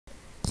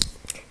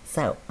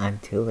So, I'm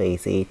too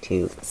lazy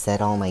to set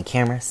all my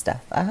camera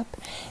stuff up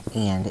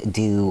and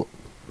do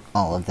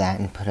all of that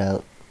and put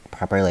out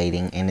proper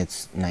lighting, and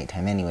it's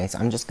nighttime anyway, so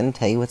I'm just going to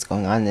tell you what's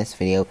going on in this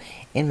video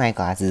in my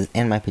glasses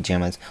and my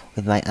pajamas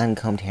with my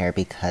uncombed hair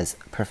because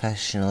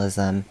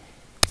professionalism,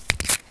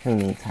 who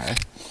needs her?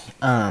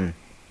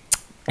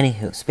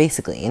 Anywho, so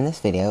basically, in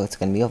this video, it's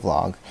going to be a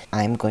vlog.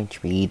 I'm going to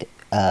read,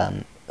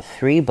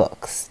 three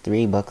books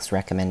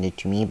recommended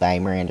to me by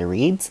Miranda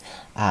Reads.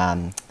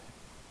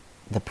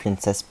 The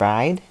Princess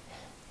Bride,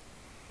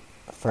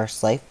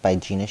 Firstlife by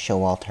Gena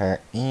Showalter,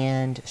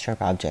 and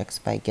Sharp Objects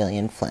by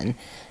Gillian Flynn.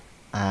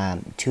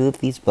 Two of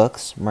these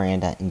books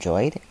Miranda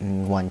enjoyed,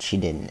 and one she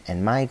didn't.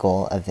 And my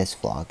goal of this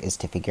vlog is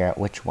to figure out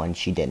which one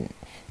she didn't.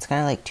 It's kind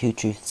of like Two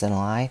Truths and a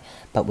Lie,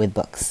 but with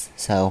books.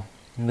 So,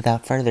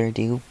 without further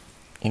ado,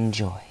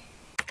 enjoy.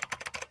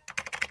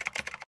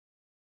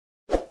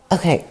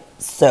 Okay,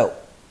 so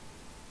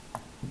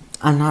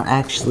I'm not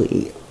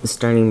actually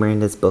starting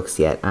Miranda's books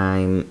yet.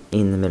 I'm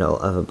in the middle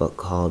of a book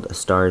called A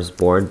Star's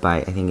Board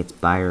by, I think it's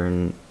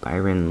Byron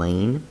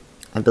Lane,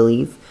 I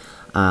believe.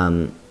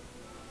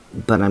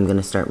 But I'm going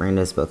to start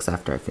Miranda's books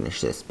after I finish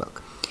this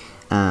book.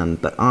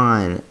 But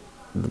on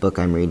the book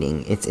I'm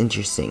reading, it's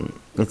interesting.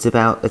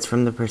 It's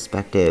from the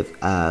perspective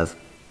of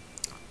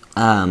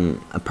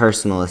a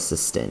personal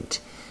assistant.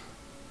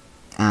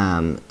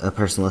 A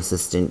personal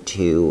assistant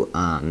to,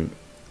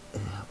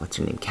 what's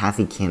her name?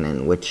 Kathy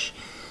Cannon, which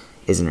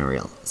isn't a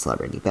real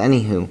celebrity. But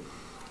anywho,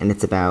 and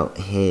it's about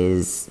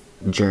his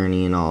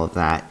journey and all of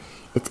that.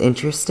 It's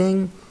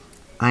interesting.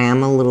 I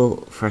am a little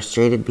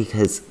frustrated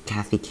because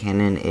Kathy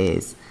Cannon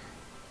is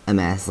a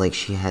mess. Like,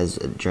 she has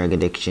a drug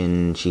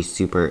addiction. She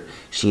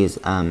is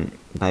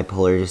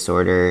bipolar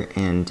disorder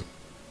and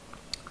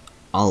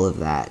all of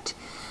that.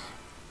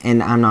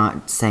 And I'm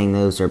not saying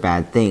those are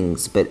bad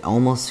things, but it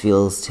almost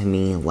feels to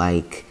me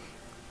like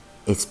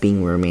it's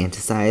being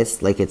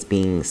romanticized. Like it's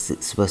being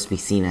supposed to be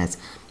seen as,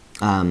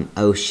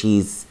 oh,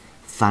 she's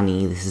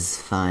funny, this is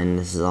fun,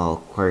 this is all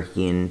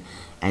quirky, and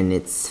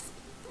it's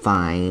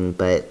fine,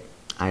 but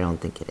I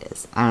don't think it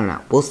is. I don't know.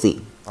 We'll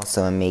see.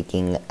 Also, I'm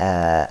making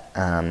a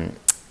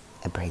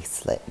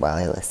bracelet while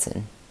I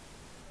listen.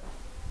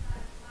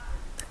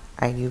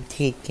 Are you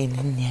taking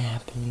a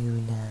nap,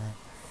 Luna?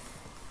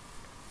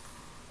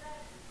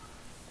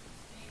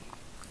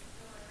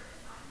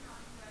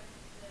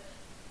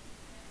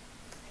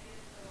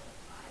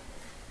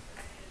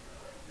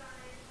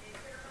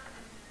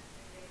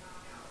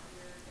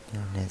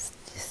 Luna's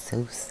just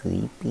so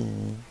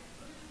sleepy.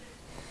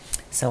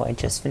 So I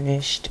just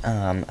finished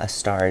A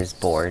Star's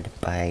Board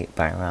by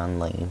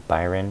Byron,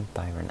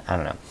 I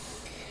don't know.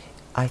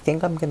 I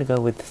think I'm gonna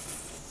go with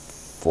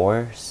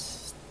 4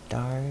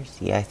 stars.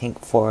 Yeah, I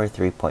think 4 or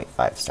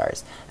 3.5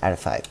 stars out of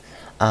 5.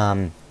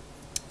 I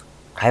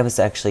was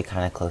actually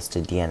kind of close to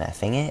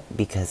DNFing it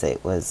because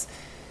it was,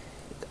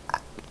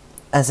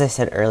 as I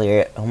said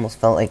earlier, it almost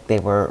felt like they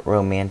were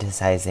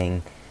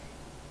romanticizing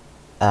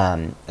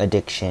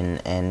addiction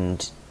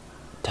and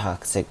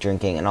toxic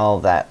drinking and all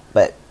of that,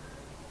 but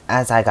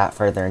as I got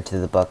further into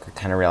the book, I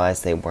kind of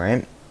realized they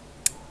weren't,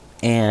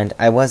 and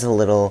I was a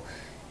little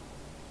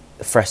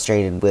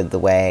frustrated with the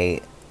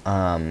way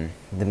the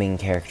main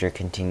character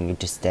continued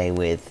to stay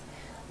with,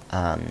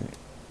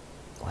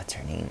 what's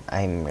her name?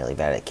 I'm really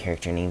bad at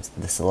character names.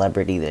 The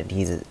celebrity that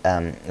he's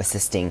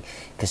assisting,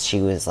 because she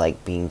was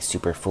like being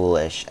super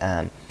foolish,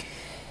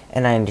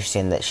 and I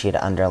understand that she had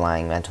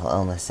underlying mental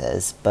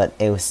illnesses, but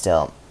it was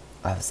still,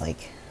 I was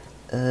like,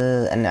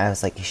 and I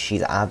was like,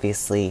 she's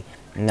obviously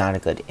not a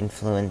good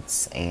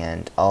influence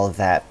and all of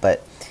that,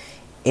 but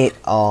it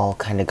all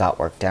kind of got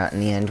worked out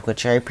in the end,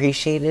 which I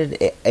appreciated.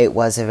 It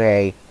was a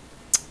very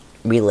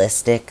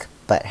realistic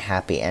but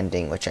happy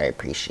ending, which I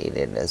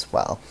appreciated as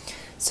well.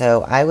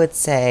 So I would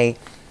say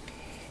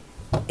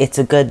it's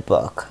a good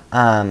book.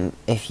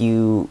 If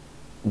you've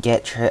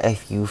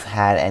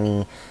had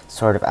any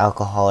sort of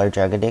alcohol or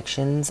drug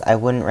addictions, I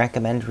wouldn't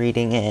recommend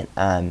reading it.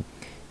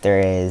 There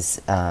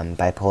is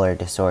bipolar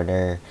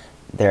disorder.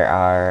 There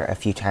are a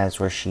few times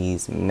where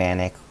she's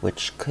manic,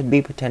 which could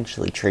be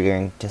potentially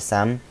triggering to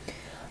some.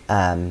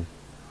 It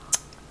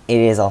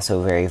is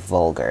also very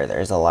vulgar.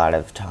 There's a lot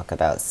of talk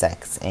about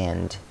sex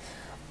and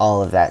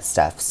all of that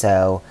stuff.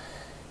 So,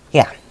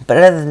 yeah. But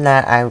other than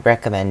that, I would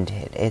recommend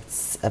it.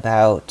 It's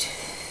about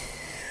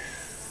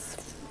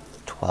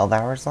 12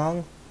 hours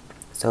long,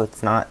 so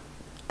it's not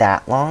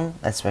that long,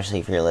 especially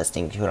if you're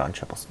listening to it on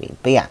triple speed.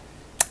 But yeah,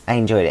 I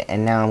enjoyed it.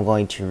 And now I'm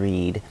going to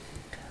read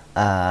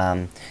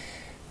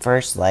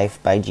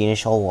Firstlife by Gena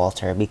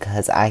Showalter,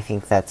 because I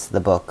think that's the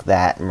book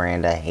that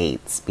Miranda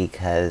hates,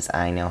 because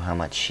I know how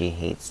much she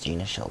hates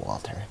Gena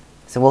Showalter.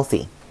 So we'll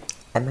see.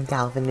 Emma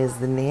Galvin is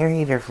the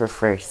narrator for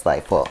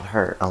Firstlife. Well,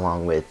 her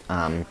along with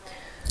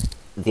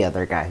the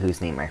other guy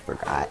whose name I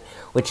forgot,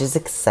 which is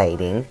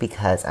exciting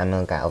because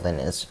Emma Galvin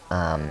is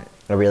a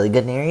really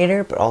good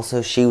narrator, but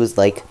also she was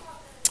like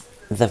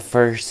the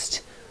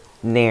first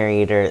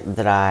narrator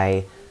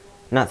that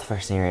not the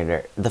first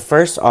narrator, the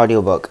first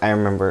audiobook I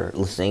remember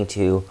listening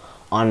to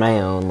on my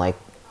own, like,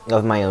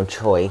 of my own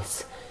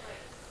choice,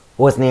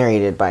 was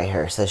narrated by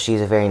her, so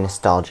she's a very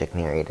nostalgic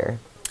narrator.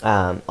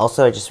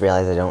 Also, I just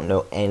realized I don't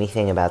know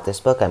anything about this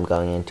book. I'm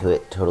going into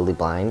it totally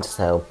blind,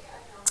 so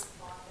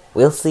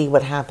we'll see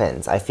what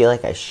happens. I feel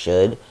like I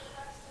should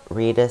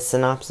read a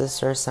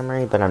synopsis or a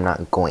summary, but I'm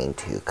not going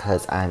to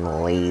because I'm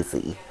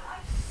lazy.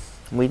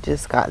 We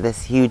just got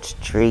this huge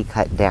tree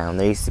cut down.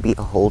 There used to be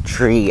a whole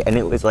tree, and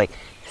it was like,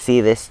 see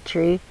this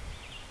tree?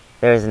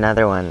 There's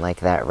another one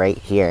like that right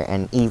here,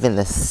 and even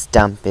the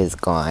stump is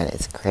gone.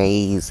 It's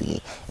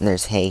crazy. And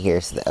there's hay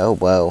here, so oh,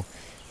 whoa.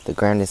 The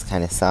ground is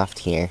kind of soft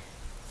here.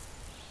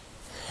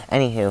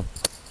 Anywho,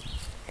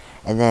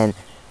 and then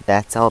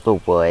that's all the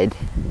wood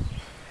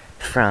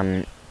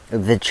from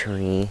the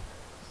tree.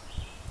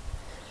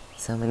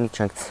 So many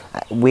chunks.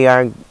 We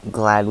are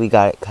glad we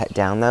got it cut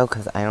down, though,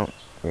 because I don't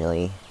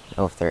really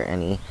know if there are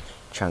any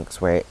chunks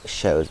where it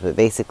shows. But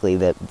basically,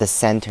 the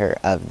center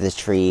of the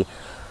tree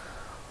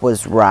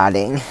was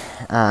rotting.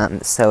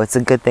 So it's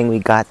a good thing we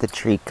got the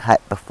tree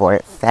cut before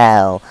it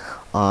fell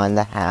on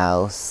the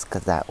house,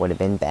 because that would have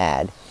been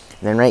bad.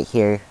 And then right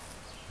here,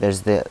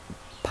 there's the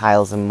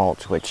piles of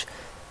mulch, which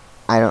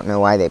I don't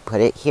know why they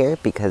put it here,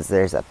 because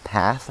there's a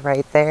path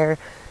right there.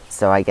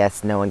 So I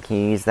guess no one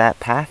can use that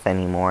path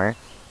anymore.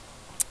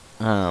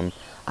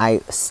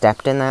 I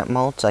stepped in that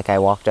mulch, like I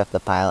walked up the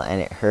pile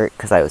and it hurt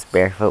because I was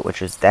barefoot, which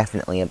was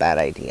definitely a bad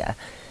idea.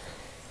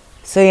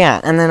 So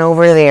yeah, and then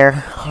over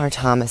there are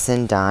Thomas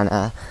and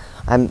Donna.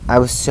 I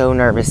was so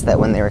nervous that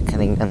when they were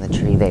cutting down the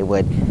tree they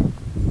would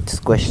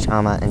squish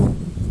Thomas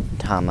and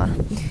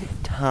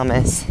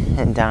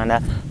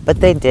Donna,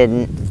 but they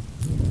didn't,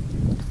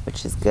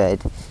 which is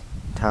good.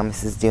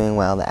 Thomas is doing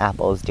well, the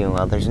apple is doing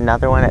well. There's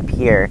another one up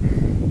here.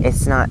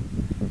 It's not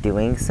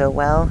doing so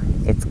well.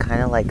 It's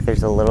kind of like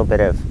there's a little bit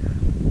of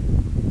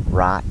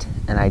rot,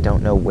 and I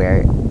don't know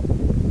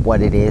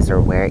what it is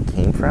or where it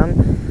came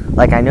from.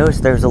 Like, I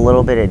noticed there's a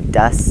little bit of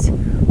dust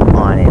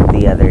on it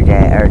the other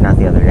day, or not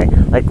the other day,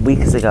 like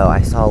weeks ago.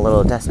 I saw a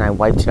little dust and I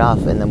wiped it off,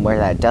 and then where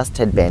that dust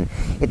had been,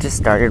 it just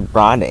started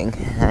rotting.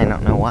 I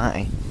don't know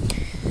why.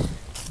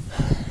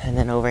 And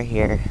then over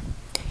here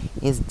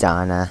is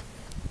Donna.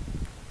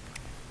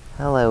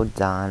 Hello,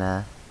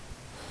 Donna.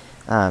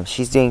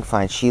 She's doing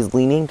fine. She's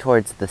leaning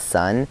towards the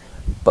sun.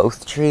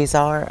 Both trees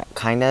are,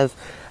 kind of.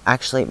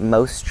 Actually,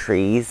 most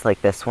trees,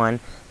 like this one,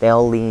 they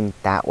all lean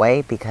that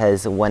way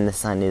because when the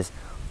sun is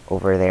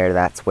over there,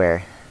 that's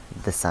where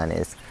the sun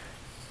is.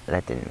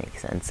 That didn't make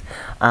sense.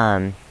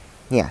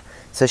 Yeah,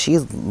 so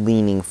she's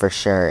leaning for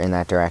sure in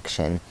that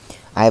direction.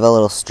 I have a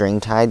little string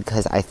tied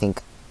because I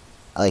think,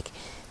 like,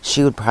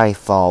 she would probably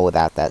fall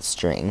without that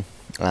string.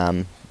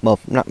 Well,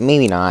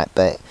 maybe not,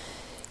 but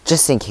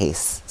just in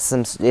case.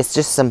 It's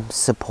just some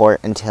support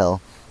until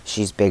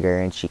she's bigger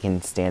and she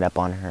can stand up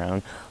on her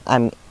own.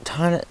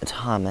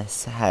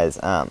 Thomas has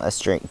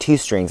two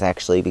strings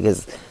actually,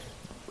 because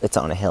it's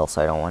on a hill,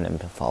 so I don't want him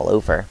to fall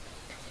over.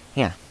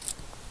 Yeah,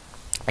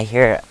 I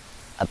hear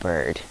a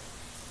bird.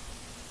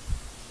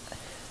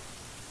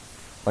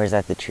 Or is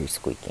that the tree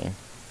squeaking?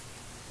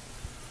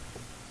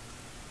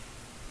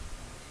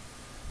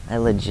 I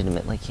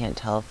legitimately can't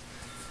tell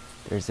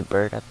if there's a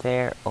bird up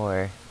there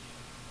or...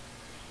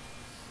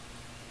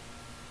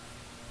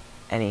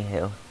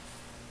 Anywho.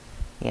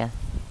 Yeah.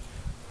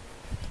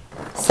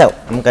 So,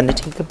 I'm going to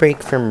take a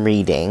break from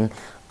reading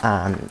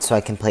so I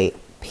can play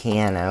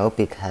piano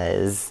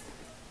because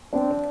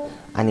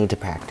I need to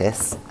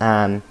practice.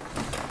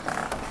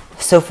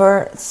 So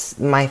for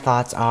my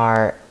thoughts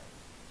are,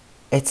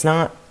 it's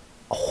not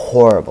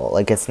horrible.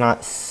 Like, it's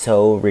not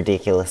so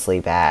ridiculously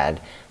bad,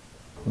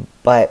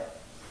 but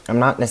I'm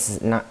not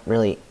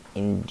really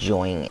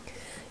enjoying it.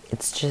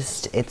 It's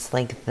just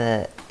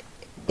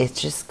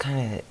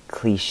kind of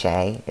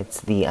cliche.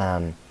 It's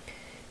the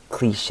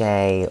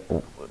cliche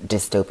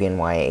dystopian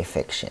YA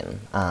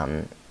fiction.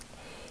 It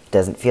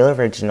doesn't feel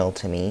original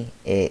to me.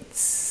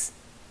 It's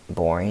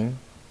boring.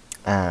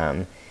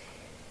 And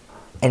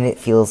it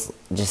feels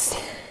just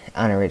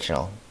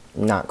unoriginal,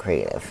 not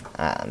creative.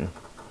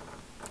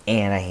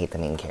 And I hate the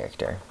main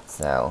character.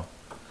 So,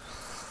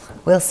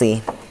 we'll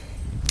see.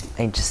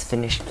 I just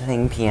finished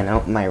playing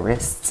piano. My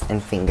wrists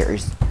and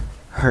fingers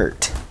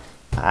hurt.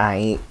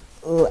 I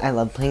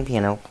love playing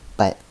piano,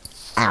 but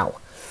ow.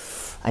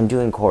 I'm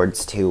doing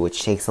chords too,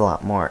 which takes a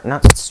lot more,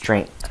 not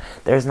strength.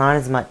 There's not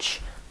as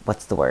much,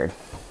 what's the word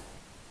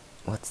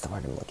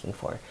I'm looking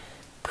for?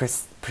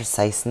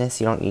 Preciseness.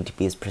 You don't need to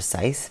be as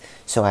precise.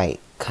 So I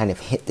kind of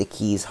hit the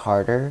keys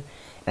harder,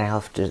 and I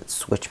have to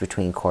switch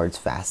between chords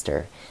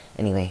faster.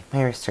 Anyway,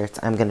 my wrist hurts.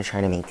 I'm going to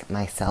try to make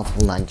myself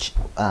lunch.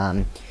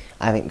 I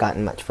haven't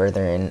gotten much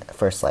further in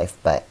Firstlife,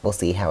 but we'll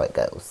see how it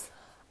goes.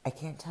 I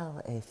can't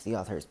tell if the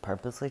author is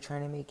purposely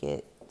trying to make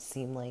it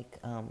seem like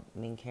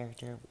main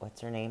character,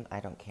 what's her name?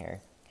 I don't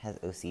care, has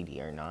OCD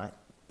or not,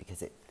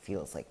 because it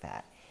feels like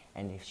that.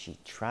 And if she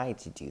tried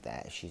to do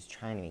that, if she's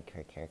trying to make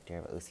her character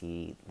have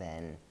OCD,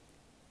 then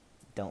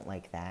don't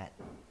like that.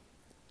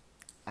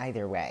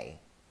 Either way,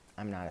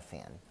 I'm not a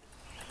fan.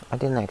 I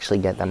didn't actually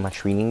get that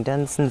much reading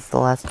done since the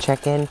last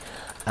check-in.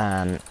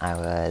 I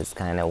was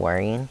kind of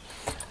worrying.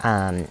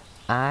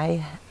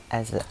 I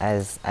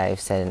as I've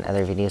said in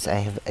other videos, I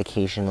have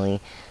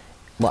occasionally,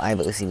 well, I have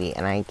OCD,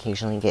 and I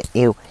occasionally get,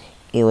 ew,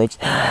 it's,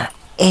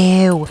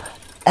 ew,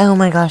 oh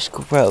my gosh,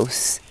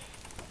 gross.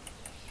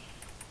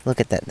 Look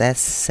at that, that's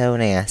so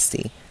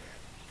nasty.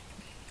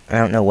 I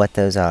don't know what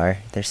those are.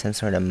 There's some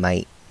sort of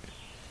mite.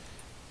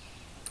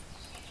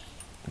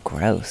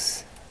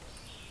 Gross.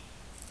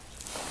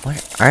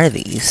 What are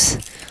these?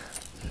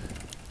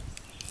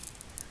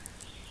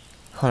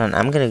 Hold on,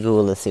 I'm gonna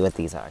Google to see what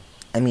these are.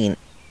 I mean,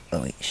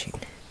 oh wait, shoot.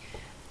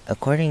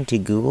 According to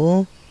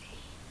Google,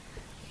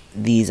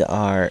 these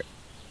are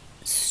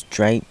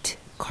striped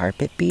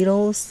carpet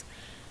beetles?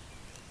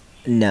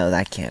 No,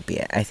 that can't be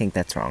it. I think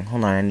that's wrong.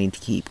 Hold on, I need to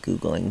keep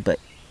Googling, but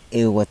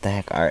ew, what the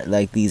heck are,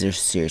 like, these are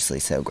seriously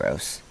so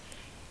gross.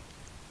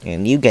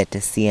 And you get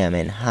to see them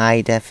in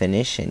high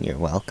definition, you're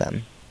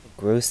welcome. The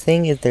gross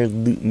thing is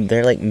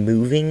they're like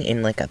moving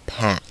in like a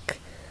pack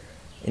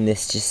in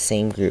this just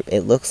same group.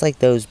 It looks like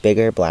those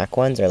bigger black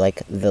ones are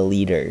like the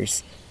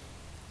leaders.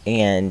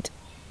 And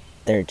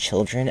they're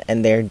children,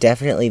 and they're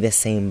definitely the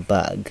same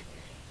bug.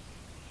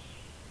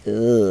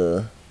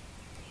 Ugh.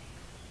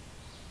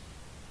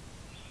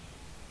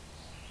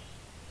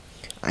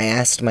 I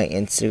asked my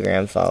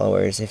Instagram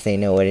followers if they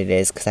know what it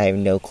is, because I have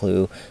no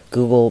clue.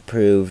 Google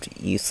proved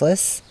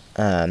useless,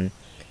 though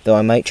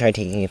I might try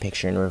taking a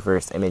picture and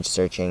reverse image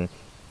searching.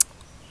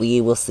 We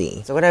will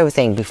see. So what I was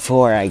saying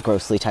before I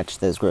grossly touched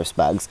those gross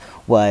bugs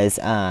was,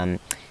 I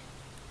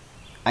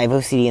have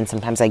OCD and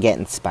sometimes I get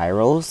in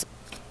spirals.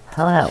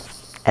 Hello,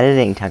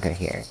 editing Tucker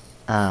here.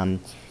 And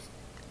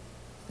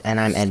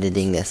I'm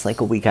editing this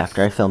like a week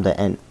after I filmed it,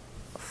 and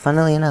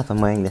funnily enough,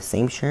 I'm wearing the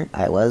same shirt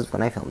I was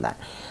when I filmed that.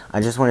 I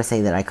just want to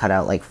say that I cut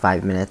out like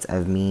 5 minutes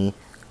of me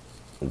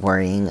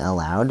worrying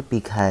aloud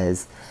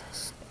because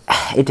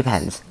it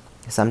depends.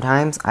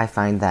 Sometimes I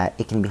find that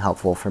it can be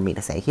helpful for me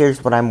to say,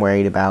 here's what I'm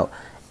worried about,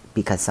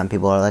 because some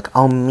people are like,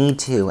 oh, me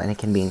too, and it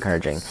can be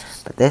encouraging.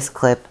 But this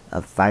clip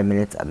of 5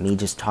 minutes of me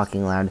just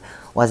talking loud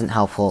wasn't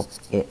helpful.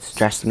 It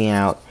stressed me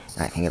out,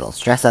 and I think it'll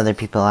stress other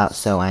people out,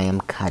 so I am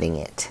cutting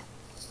it.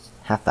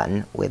 Have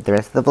fun with the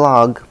rest of the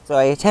vlog. So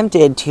I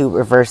attempted to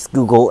reverse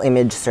Google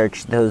image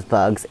search those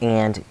bugs,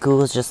 and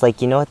Google's just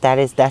like, you know what that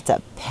is? That's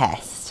a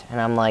pest. And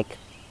I'm like,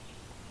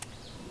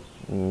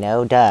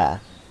 no duh.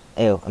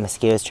 Ew, a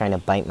mosquito's trying to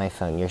bite my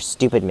phone. You're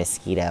stupid,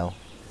 mosquito.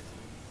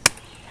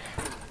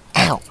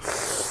 Ow!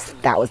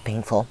 That was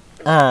painful.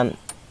 But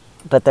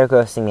they're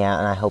grossing me out,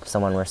 and I hope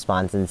someone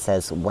responds and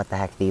says what the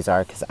heck these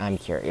are, because I'm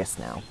curious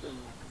now.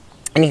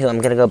 Anywho,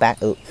 I'm gonna go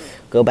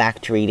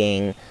back to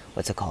reading,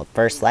 what's it called?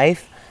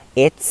 Firstlife.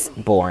 It's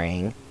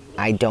boring.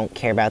 I don't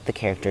care about the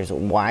characters.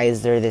 Why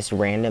is there this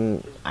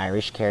random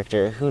Irish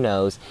character? Who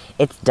knows?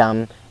 It's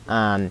dumb.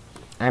 I'm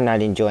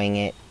not enjoying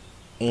it.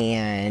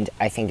 And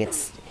I think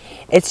it's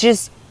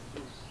just,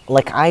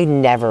 like, I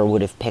never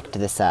would have picked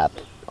this up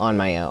on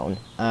my own.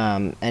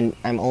 And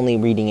I'm only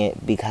reading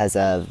it because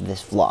of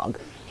this vlog.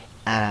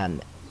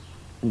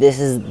 This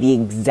is the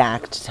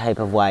exact type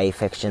of YA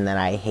fiction that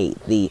I hate.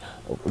 The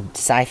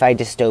sci-fi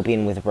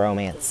dystopian with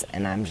romance.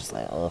 And I'm just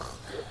like, ugh,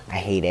 I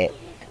hate it.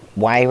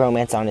 YA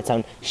romance on its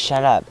own.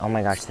 Shut up. Oh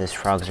my gosh, those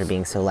frogs are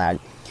being so loud.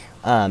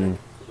 YA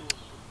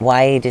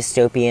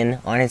dystopian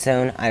on its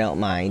own, I don't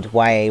mind.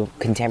 YA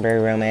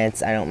contemporary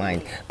romance, I don't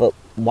mind. But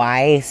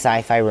YA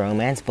sci-fi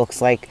romance,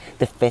 books like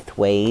The Fifth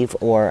Wave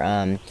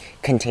or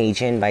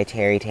Contagion by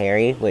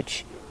Terry,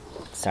 which,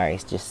 sorry,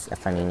 it's just a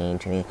funny name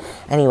to me.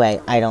 Anyway,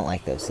 I don't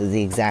like those. They're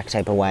the exact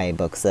type of YA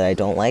books that I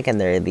don't like, and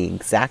they're the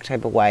exact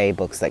type of YA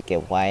books that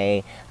give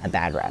YA a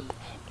bad rep.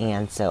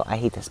 And so I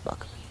hate this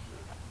book.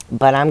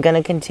 But I'm going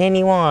to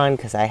continue on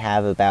because I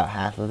have about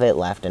half of it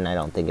left, and I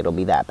don't think it'll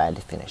be that bad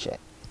to finish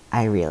it.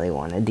 I really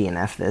want to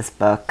DNF this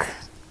book.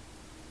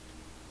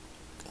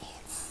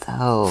 It's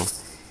so...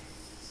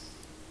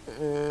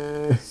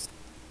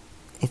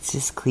 it's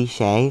just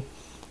cliche,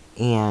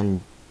 and,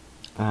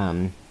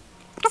 well,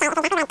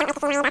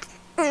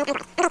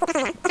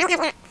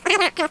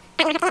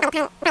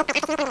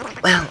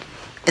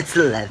 it's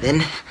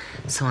 11,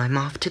 so I'm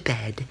off to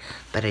bed,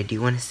 but I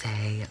do want to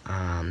say,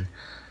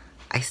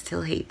 I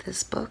still hate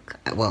this book.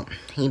 Well,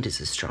 hate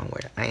is a strong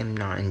word. I am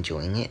not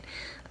enjoying it.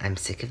 I'm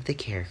sick of the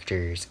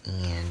characters,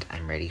 and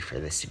I'm ready for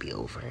this to be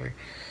over.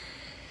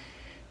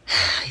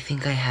 I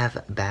think I have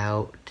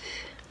about...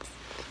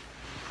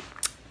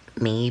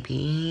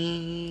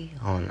 maybe...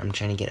 hold on, I'm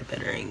trying to get a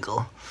better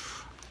angle.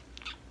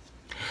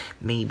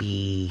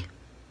 Maybe...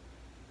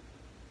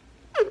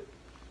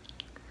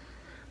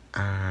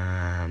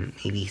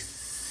 maybe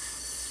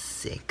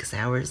 6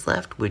 hours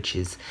left, which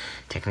is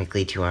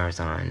technically 2 hours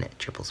on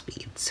triple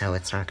speed, so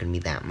it's not going to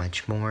be that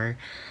much more,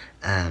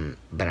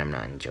 but I'm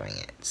not enjoying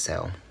it,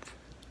 so,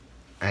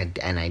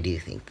 and I do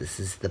think this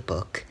is the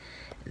book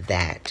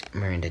that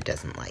Miranda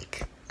doesn't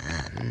like,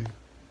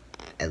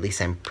 at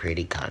least I'm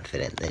pretty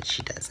confident that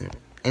she doesn't.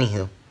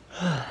 Anywho,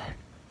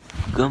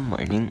 good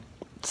morning.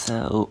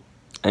 So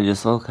I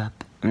just woke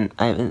up and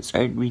I haven't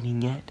started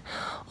reading yet,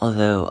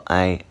 although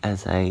I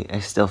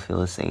still feel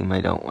the same.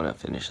 I don't want to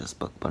finish this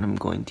book, but I'm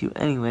going to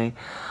anyway.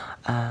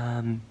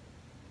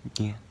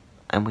 Yeah,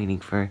 I'm waiting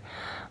for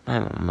my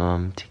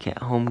mom to get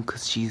home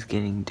because she's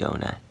getting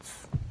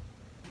donuts.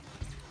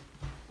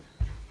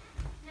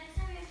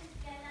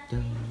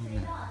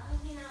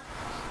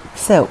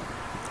 So,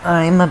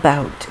 I'm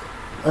about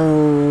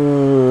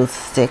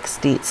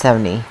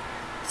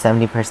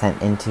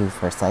 70% into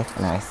Firstlife,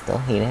 and I still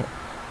hate it.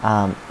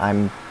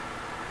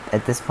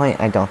 At this point,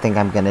 I don't think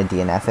I'm going to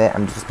DNF it.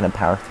 I'm just going to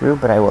power through,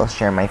 but I will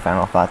share my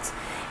final thoughts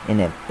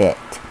in a bit.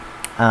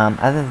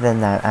 Other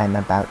than that, I'm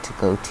about to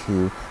go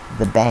to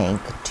the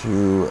bank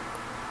to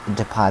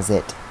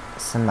deposit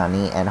some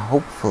money and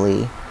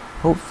hopefully,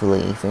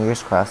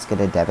 fingers crossed,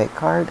 get a debit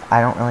card.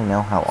 I don't really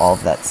know how all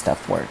of that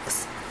stuff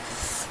works.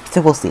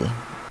 So we'll see.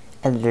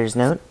 Editor's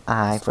note,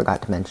 I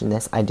forgot to mention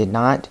this.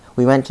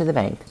 We went to the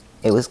bank.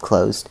 It was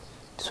closed.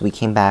 So we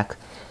came back,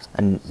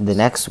 and the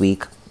next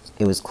week,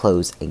 it was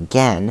closed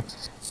again.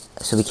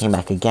 So we came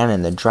back again,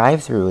 and the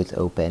drive-thru was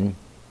open.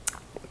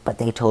 But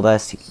they told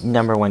us,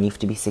 number one, you have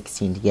to be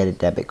 16 to get a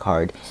debit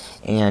card.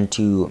 And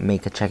to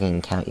make a checking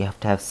account, you have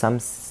to have some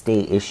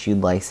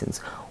state-issued license,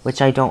 which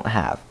I don't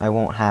have. I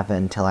won't have it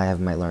until I have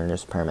my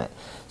learner's permit.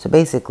 So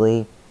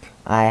basically,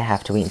 I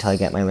have to wait until I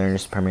get my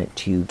learner's permit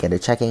to get a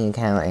checking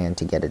account and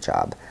to get a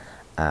job.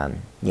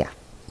 Yeah.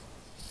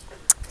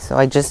 So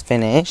I just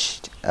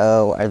finished.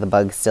 Oh, are the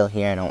bugs still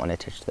here? I don't want to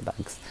touch the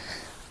bugs.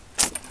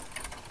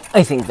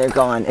 I think they're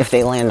gone. If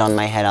they land on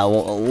my head,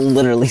 I'll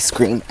literally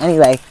scream.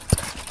 Anyway,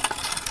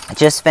 I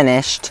just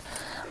finished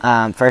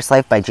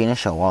Firstlife by Gena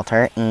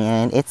Showalter,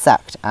 and it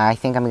sucked. I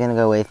think I'm going to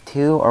go with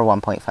 2 or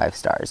 1.5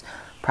 stars.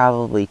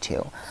 Probably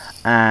 2.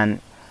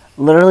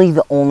 Literally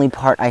the only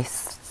part I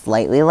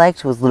slightly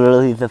liked was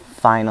literally the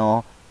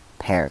final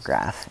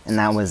paragraph, and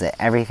that was it.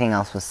 Everything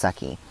else was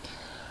sucky.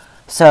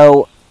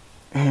 So,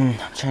 I'm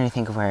trying to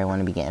think of where I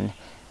want to begin.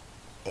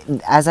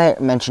 As I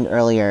mentioned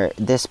earlier,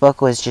 this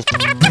book was just...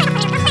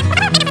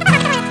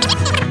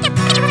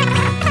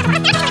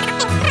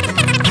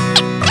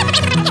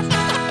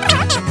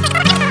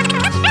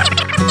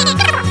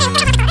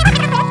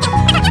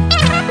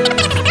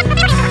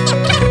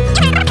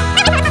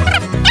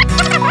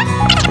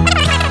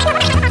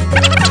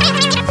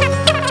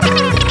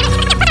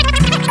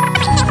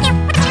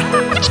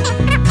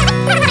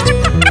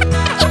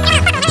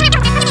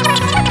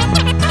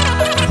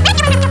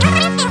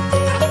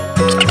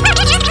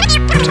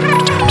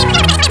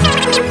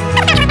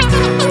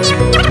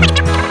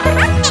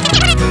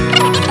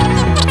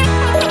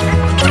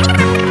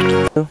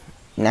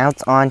 Now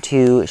it's on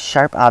to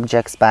Sharp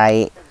Objects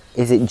by,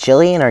 is it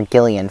Gillian or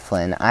Gillian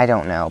Flynn? I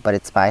don't know, but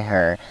it's by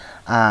her.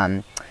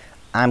 I'm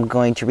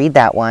going to read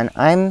that one.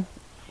 I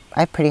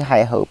have pretty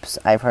high hopes.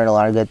 I've heard a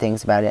lot of good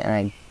things about it,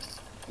 and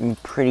I'm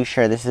pretty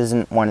sure this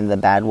isn't one of the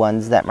bad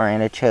ones that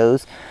Miranda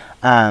chose.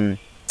 So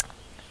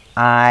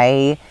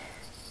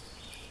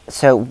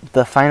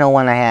the final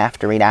one I have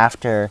to read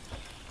after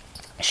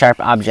Sharp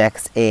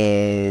Objects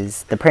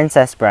is The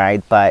Princess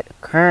Bride, but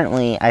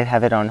currently I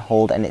have it on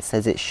hold and it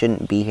says it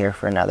shouldn't be here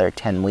for another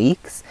 10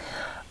 weeks.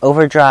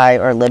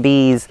 Overdrive, or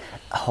Libby's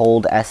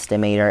hold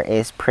estimator,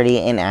 is pretty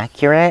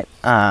inaccurate,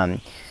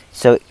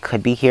 so it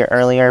could be here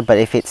earlier, but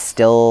if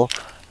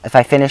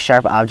I finish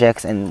Sharp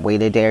Objects and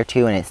wait a day or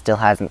two and it still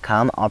hasn't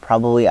come, I'll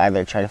probably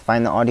either try to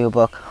find the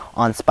audiobook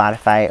on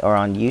Spotify or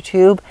on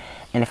YouTube,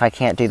 and if I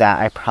can't do that,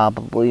 I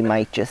probably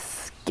might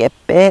just skip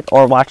it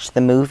or watch the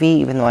movie,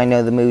 even though I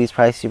know the movie's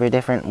probably super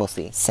different. We'll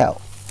see.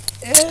 So,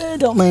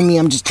 don't mind me,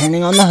 I'm just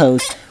turning on the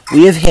hose.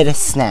 We have hit a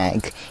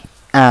snag.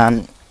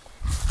 My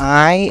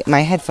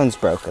headphones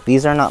broke.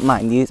 These are not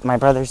mine. My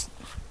brother's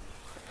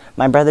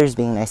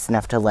being nice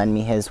enough to lend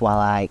me his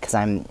because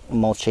I'm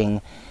mulching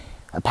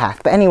a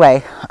pack. But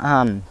anyway,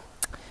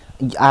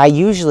 I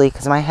usually,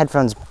 because my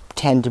headphones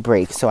tend to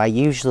break, so I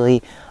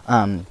usually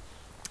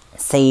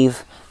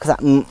save, because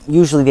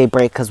usually they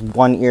break because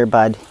one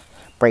earbud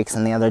breaks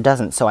and the other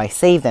doesn't, so I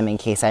save them in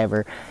case I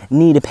ever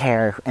need a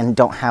pair and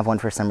don't have one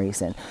for some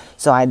reason.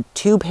 So I had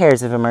 2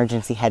 pairs of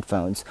emergency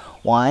headphones.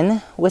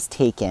 One was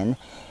taken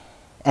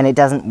and it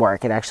doesn't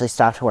work, it actually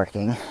stopped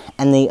working,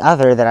 and the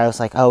other that I was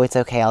like, oh, it's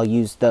okay, I'll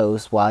use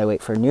those while I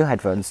wait for new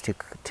headphones to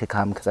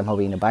come, because I'm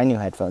hoping to buy new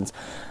headphones.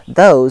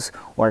 Those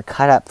were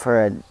cut up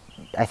for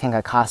I think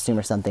a costume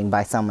or something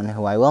by someone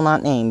who I will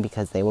not name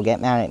because they will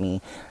get mad at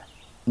me,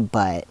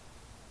 but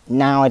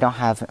now I don't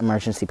have an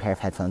emergency pair of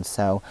headphones,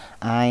 so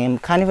I am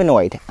kind of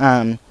annoyed.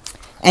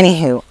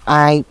 Anywho,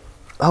 I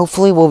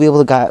hopefully will be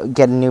able to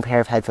get a new pair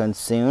of headphones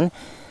soon,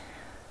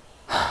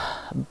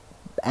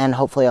 and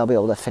hopefully I'll be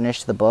able to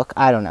finish the book.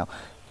 I don't know.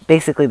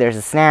 Basically, there's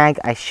a snag.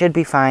 I should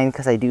be fine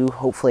because I do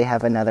hopefully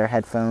have other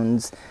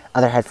headphones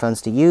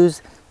to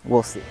use.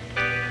 We'll see.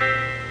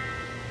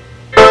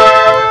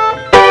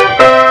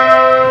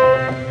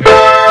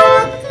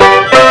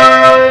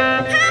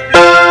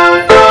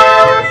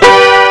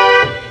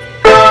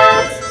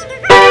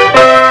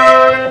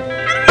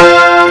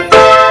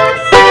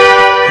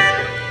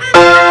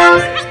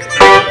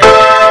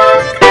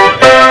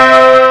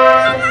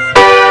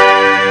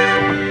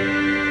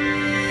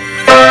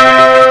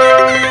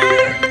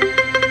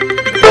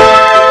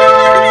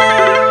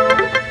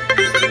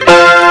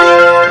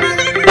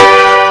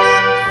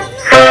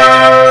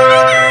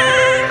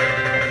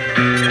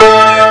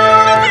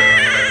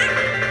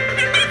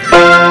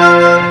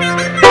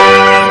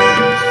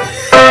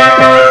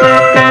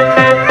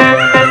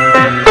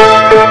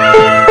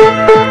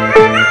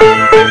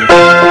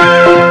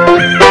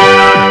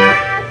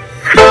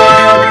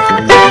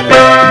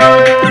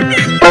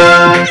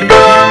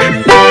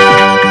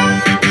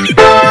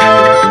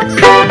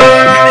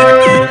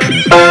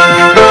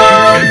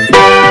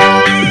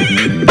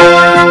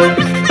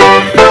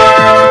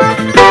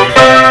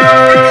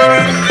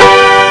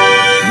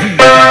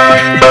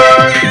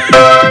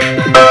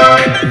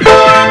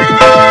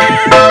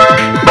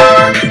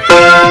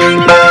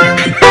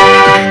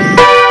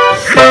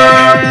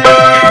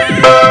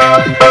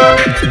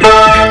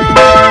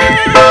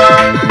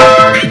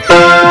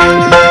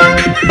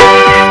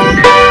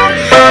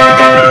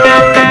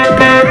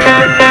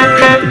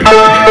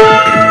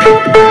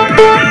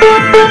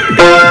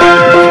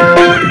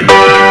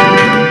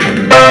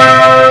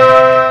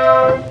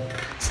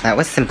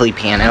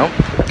 SimplyPiano.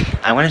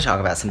 I want to talk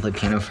about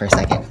SimplyPiano for a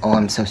second. Oh,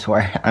 I'm so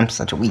sore. I'm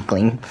such a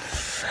weakling.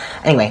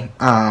 Anyway,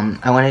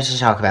 I wanted to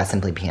talk about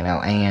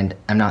SimplyPiano, and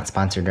I'm not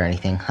sponsored or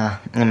anything. Huh?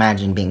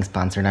 Imagine being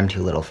sponsored. I'm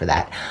too little for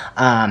that.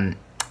 What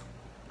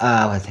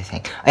was I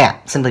saying? Oh, yeah,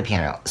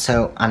 SimplyPiano.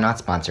 So, I'm not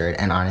sponsored,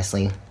 and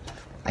honestly,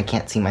 I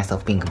can't see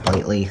myself being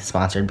completely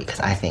sponsored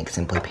because I think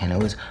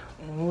SimplyPiano is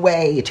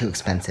way too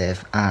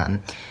expensive.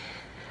 Anywho,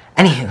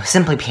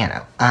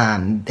 SimplyPiano.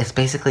 It's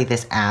basically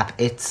this app.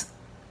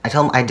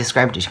 I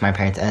described it to my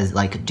parents as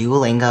like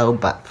Duolingo,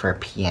 but for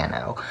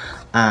piano.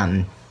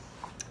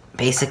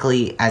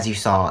 Basically, as you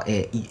saw,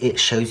 it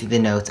shows you the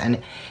notes,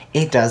 and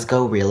it does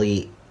go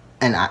really,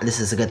 and this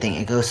is a good thing,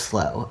 it goes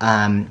slow.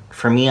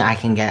 For me, I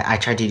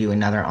tried to do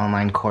another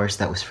online course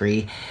that was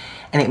free,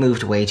 and it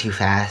moved way too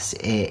fast,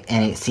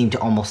 and it seemed to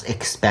almost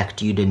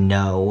expect you to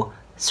know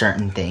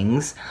certain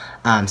things.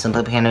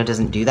 SimplyPiano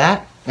doesn't do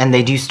that, and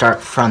they do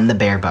start from the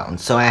bare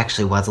bones. So I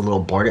actually was a little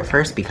bored at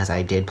first because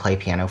I did play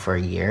piano for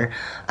a year,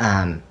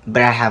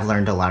 but I have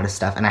learned a lot of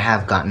stuff, and I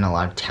have gotten a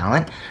lot of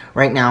talent.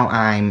 Right now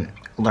I'm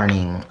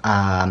learning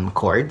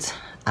chords,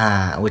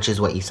 which is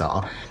what you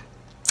saw,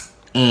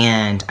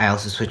 and I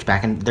also switch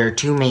back, and there are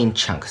two main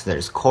chunks.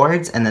 There's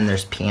chords, and then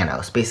there's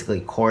piano. So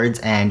basically chords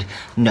and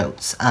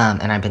notes,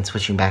 and I've been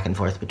switching back and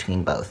forth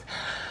between both.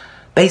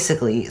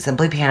 Basically,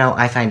 SimplyPiano,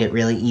 I find it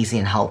really easy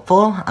and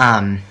helpful,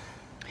 and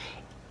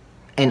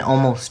it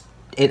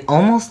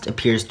almost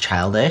appears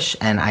childish,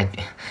 and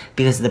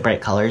because of the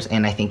bright colors,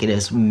 and I think it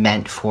is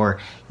meant for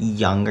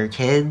younger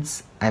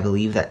kids. I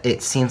believe that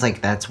it seems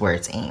like that's where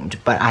it's aimed,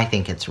 but I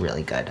think it's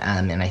really good,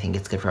 and I think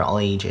it's good for all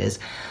ages.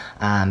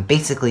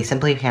 Basically,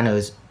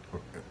 SimplyPiano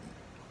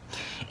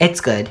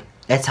it's good,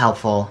 it's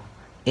helpful,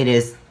 it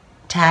is a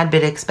tad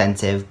bit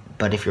expensive,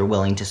 but if you're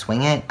willing to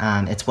swing it,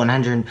 it's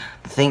the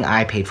thing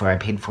I paid for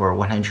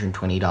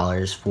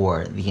 $120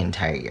 for the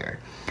entire year.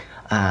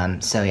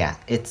 So yeah,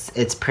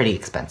 it's pretty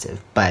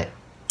expensive, but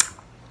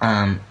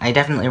I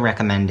definitely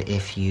recommend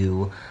if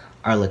you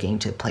are looking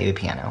to play the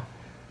piano.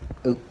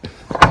 Ooh.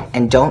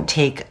 And don't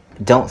think,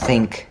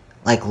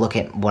 like, look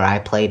at what I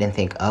played and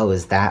think, oh,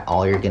 is that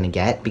all you're gonna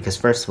get? Because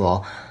first of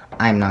all,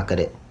 I'm not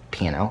good at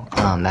piano.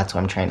 That's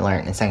what I'm trying to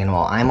learn. And second of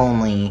all, I'm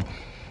only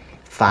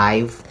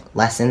 5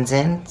 lessons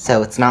in,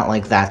 so it's not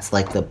like that's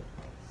like the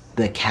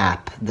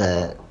cap,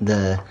 I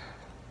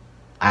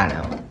don't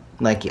know.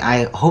 Like,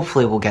 I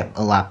hopefully will get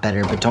a lot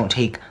better, but don't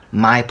take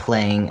my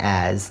playing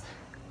as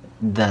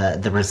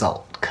the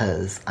result,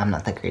 because I'm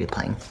not that great at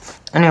playing.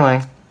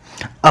 Anyway,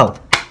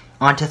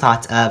 on to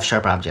thoughts of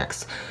sharp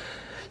objects.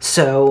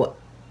 So,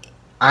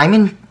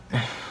 I'm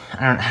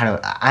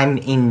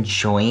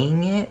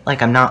enjoying it.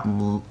 Like, I'm not,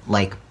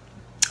 like,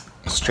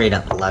 straight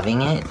up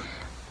loving it,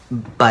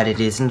 but it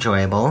is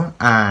enjoyable.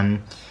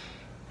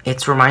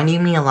 It's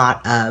reminding me a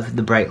lot of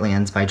The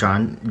Brightlands by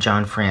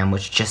John Fram,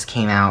 which just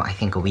came out, I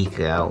think, a week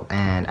ago,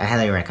 and I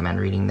highly recommend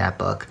reading that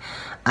book.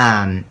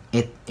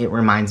 It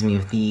reminds me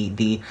of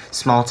the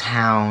small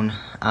town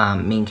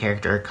main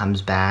character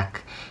comes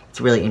back. It's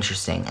really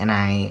interesting, and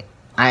I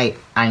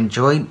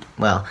enjoyed,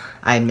 well,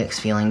 I had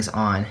mixed feelings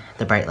on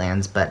The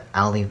Brightlands, but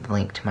I'll leave the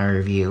link to my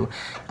review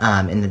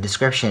in the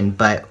description.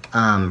 But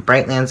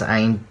Brightlands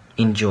I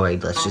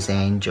enjoyed, let's just say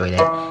I enjoyed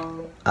it.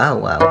 Oh,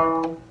 wow.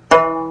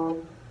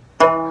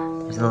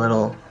 There's a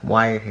little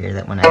wire here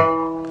that when I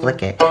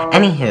flick it.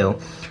 Anywho,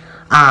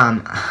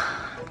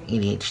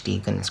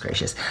 ADHD, goodness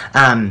gracious.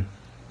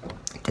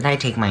 Did I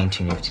take my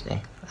intuitive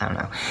today? I don't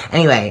know.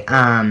 Anyway,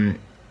 I'm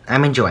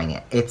enjoying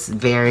it. It's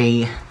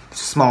very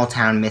small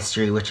town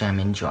mystery, which I'm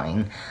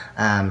enjoying.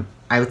 I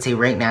would say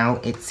right now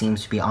it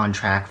seems to be on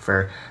track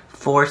for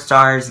 4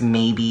 stars,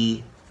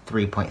 maybe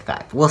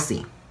 3.5. We'll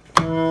see.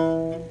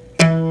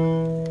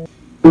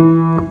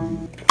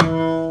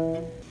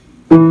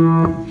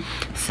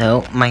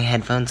 So, my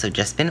headphones have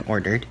just been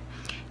ordered.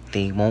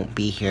 They won't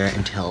be here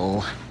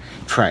until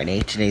Friday.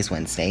 Today's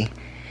Wednesday.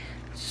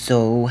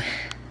 So,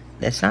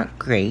 that's not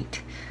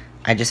great.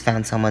 I just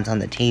found someone's on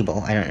the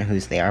table. I don't know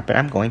whose they are, but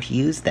I'm going to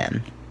use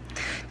them.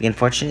 The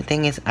unfortunate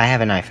thing is, I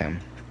have an iPhone.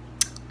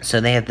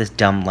 So, they have this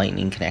dumb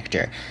lightning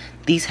connector.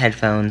 These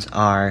headphones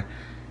are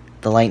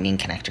the lightning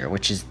connector,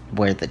 which is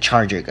where the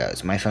charger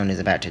goes. My phone is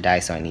about to die,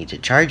 so I need to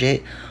charge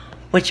it,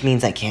 which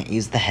means I can't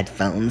use the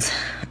headphones.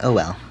 Oh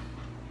well.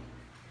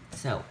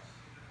 So,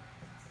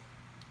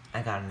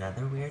 I got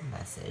another weird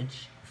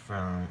message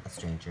from a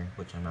stranger,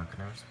 which I'm not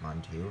going to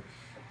respond to.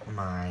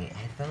 My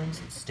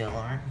headphones still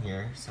aren't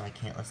here, so I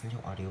can't listen to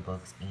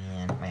audiobooks,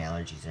 and my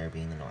allergies are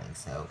being annoying,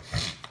 so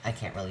I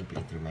can't really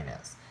breathe through my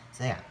nose.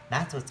 So yeah,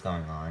 that's what's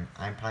going on.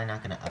 I'm probably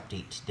not going to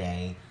update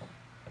today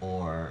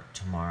or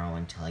tomorrow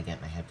until I get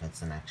my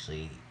headphones and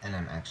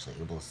I'm actually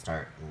able to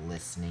start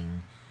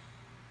listening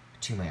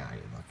to my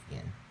audiobook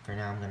again. For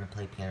now, I'm going to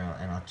play piano,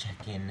 and I'll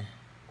check in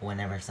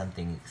whenever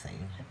something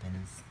exciting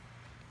happens.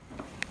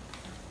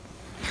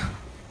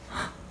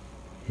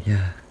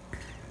 Yeah.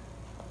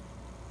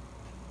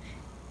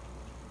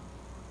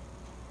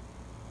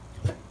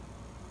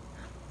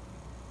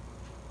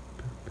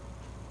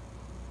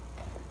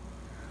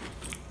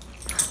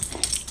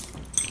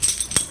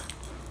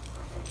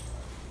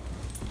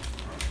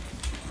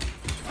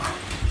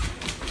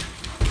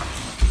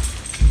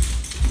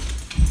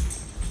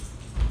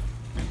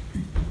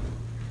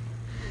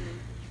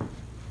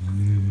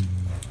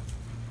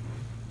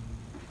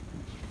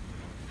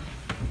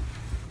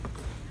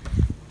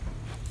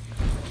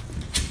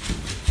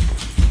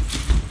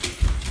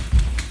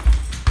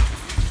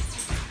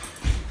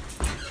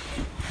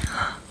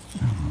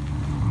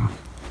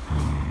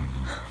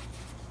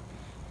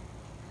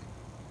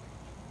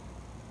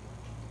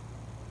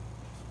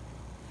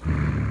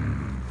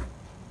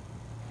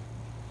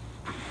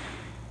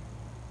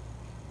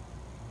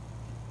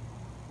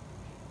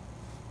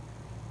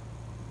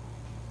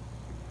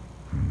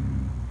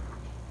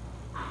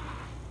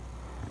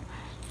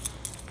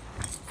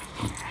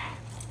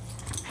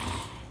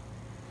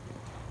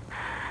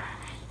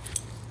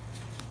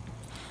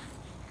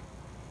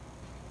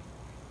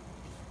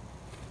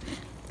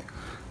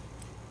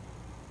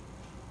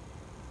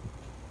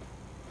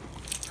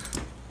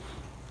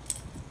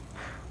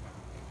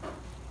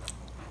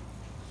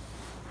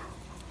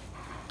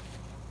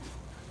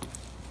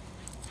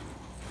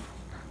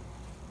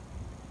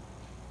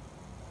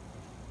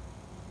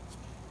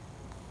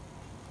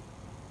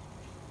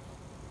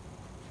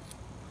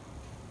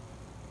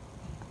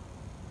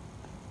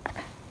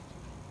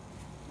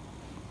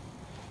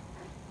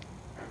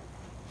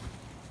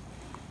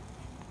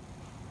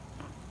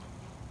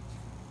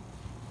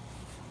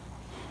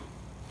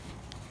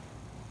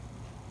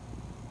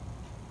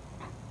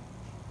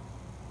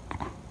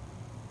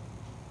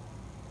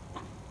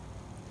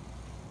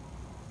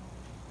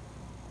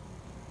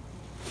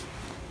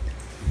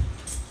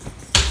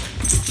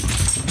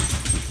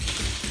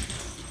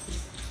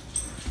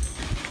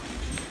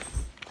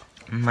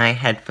 my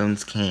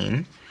headphones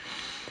came.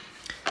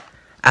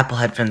 Apple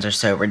headphones are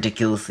so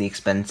ridiculously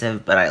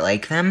expensive, but I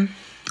like them,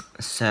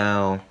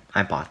 so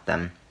I bought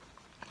them.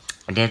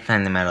 I did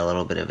find them at a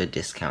little bit of a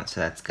discount, so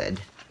that's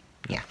good.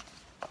 Yeah.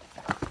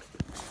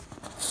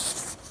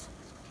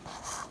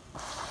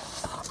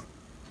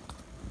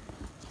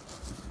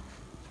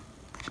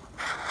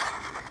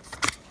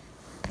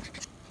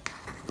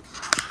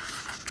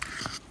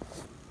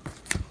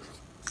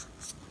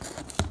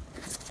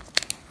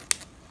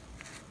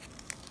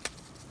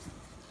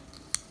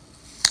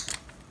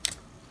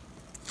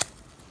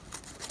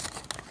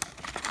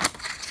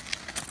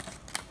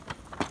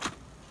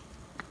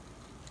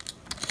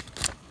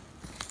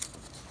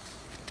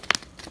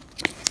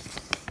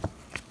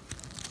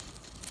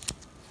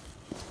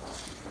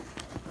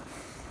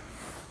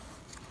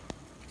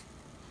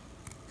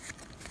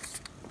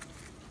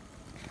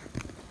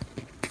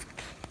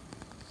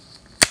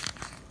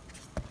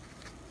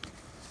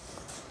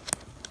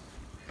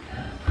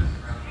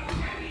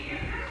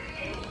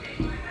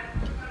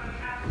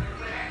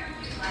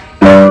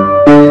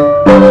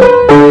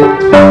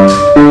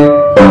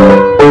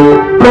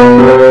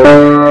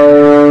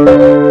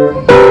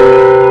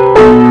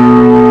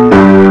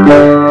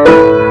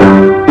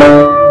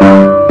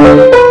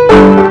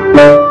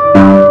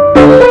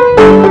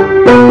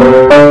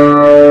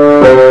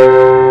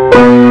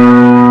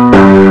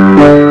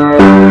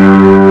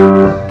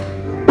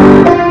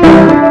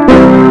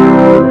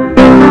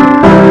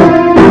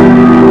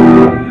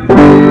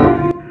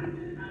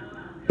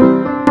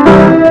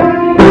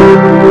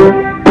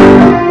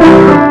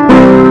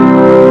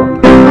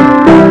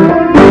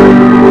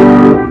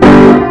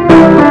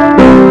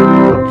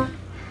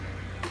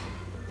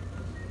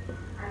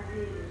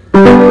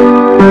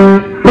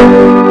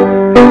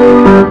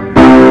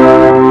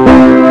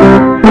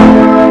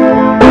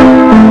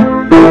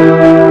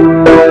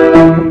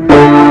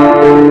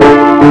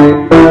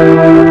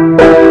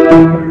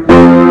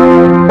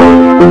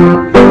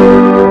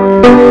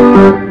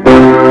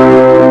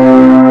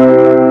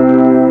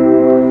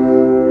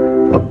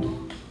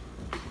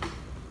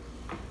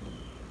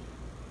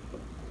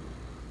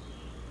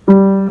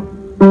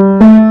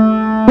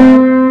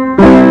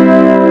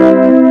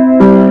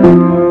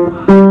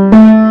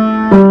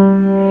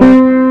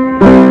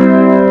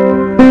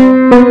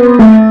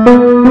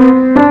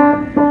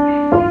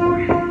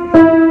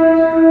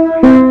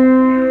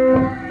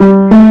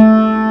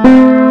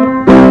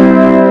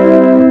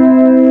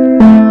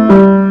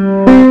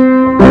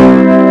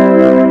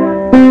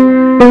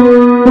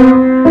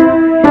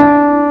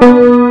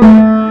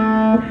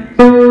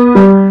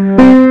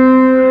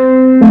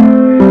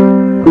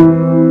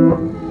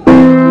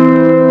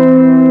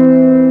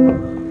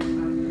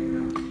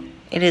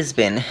 It has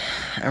been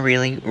a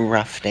really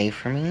rough day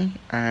for me.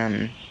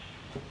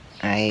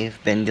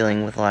 I've been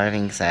dealing with a lot of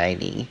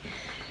anxiety,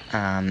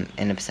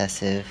 and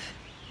obsessive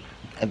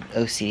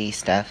OCD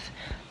stuff,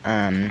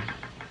 that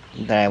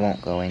I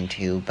won't go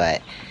into,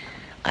 but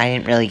I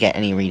didn't really get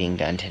any reading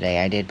done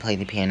today. I did play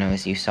the piano,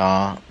 as you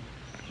saw,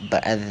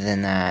 but other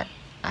than that,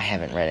 I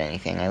haven't read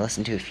anything. I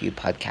listened to a few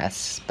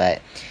podcasts,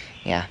 but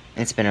yeah,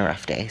 it's been a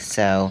rough day,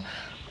 so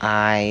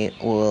I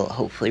will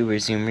hopefully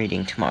resume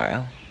reading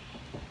tomorrow.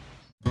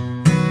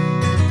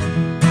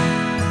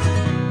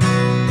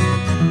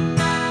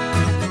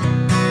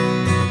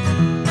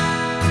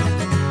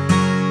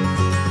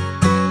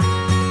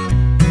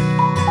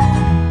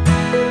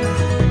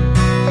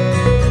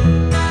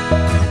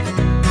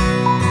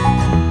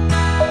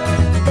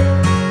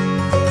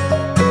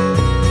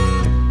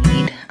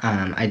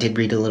 I did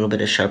read a little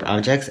bit of Sharp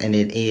Objects, and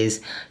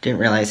didn't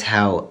realize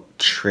how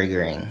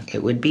triggering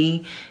it would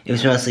be. It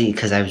was mostly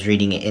because I was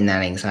reading it in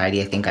that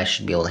anxiety. I think I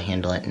should be able to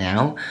handle it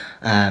now.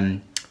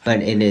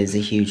 But it is a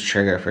huge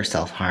trigger for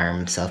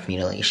self-harm,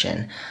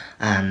 self-mutilation.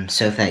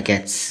 So if that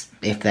gets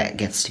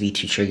to be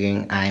too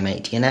triggering, I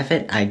might DNF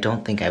it. I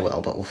don't think I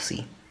will, but we'll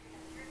see.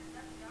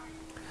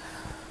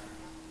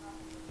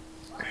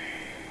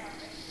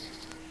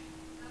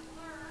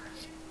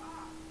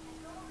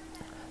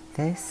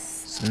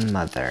 This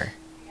mother,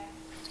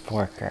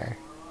 Forker,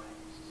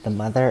 the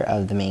mother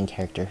of the main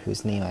character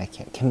whose name I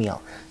can't,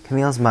 Camille.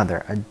 Camille's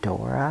mother,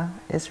 Adora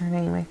is her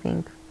name, I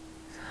think.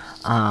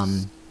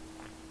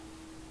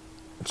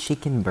 She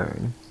can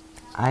burn.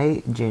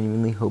 I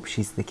genuinely hope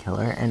she's the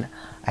killer, and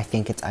I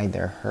think it's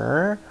either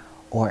her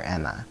or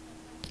Emma.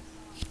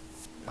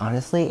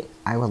 Honestly,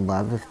 I would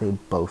love if they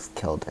both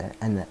killed it,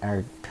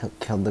 or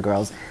killed the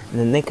girls, and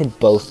then they could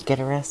both get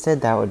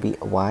arrested. That would be,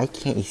 why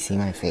can't you see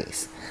my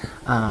face?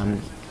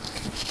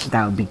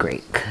 That would be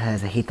great,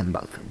 because I hate them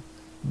both.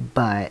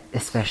 But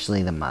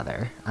especially the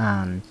mother.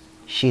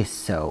 She is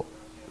so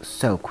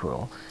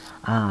cruel.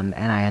 And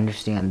I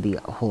understand the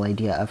whole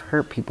idea of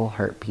hurt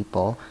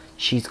people.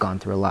 She's gone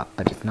through a lot,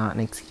 but it's not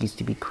an excuse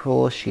to be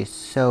cruel. She is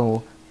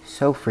so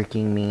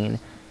freaking mean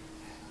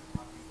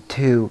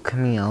to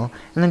Camille.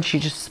 And then she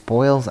just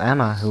spoils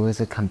Emma, who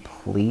is a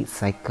complete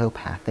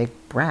psychopathic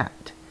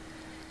brat.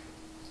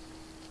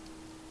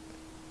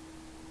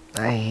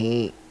 I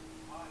hate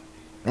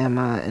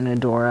Emma and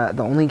Adora.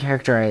 The only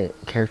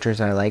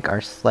characters I like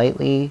are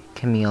slightly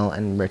Camille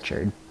and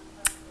Richard.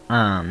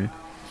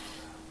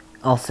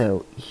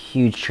 Also,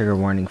 huge trigger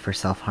warning for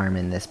self-harm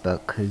in this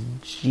book, because,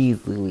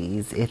 geez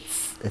Louise,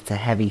 it's a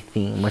heavy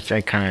theme, which I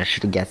kind of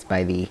should have guessed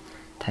by the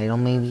title,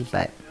 maybe,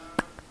 but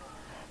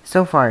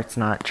so far it's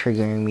not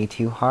triggering me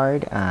too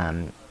hard.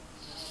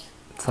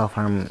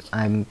 Self-harm,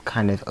 I'm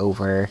kind of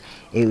over.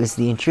 It was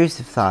the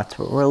intrusive thoughts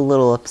that were a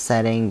little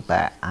upsetting,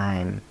 but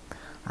I'm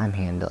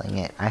handling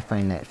it. I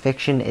find that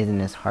fiction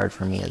isn't as hard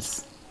for me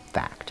as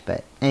fact,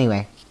 but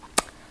anyway,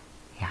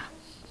 yeah.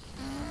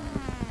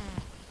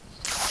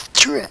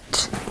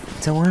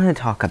 So I want to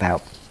talk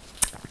about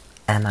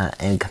Emma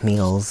and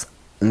Camille's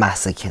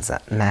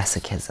masochism.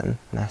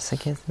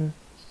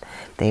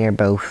 They are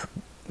both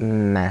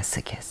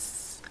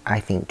masochists, I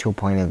think, to a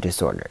point of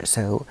disorder.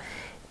 So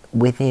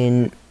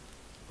within,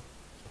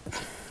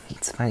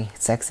 it's funny,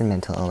 sex and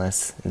mental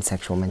illness and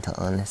sexual mental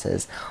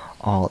illnesses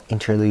all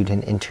interlude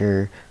and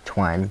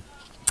intertwine.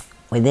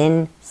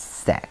 Within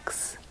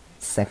sexology,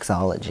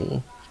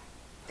 I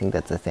think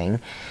that's a thing,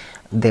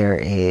 there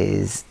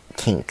is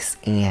kinks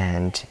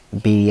and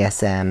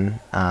BDSM,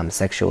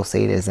 sexual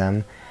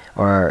sadism,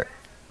 or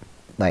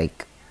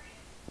like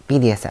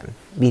BDSM,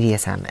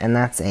 and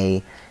that's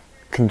a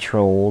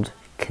controlled,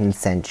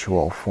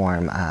 consensual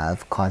form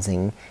of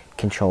causing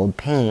controlled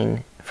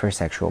pain for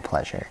sexual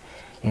pleasure.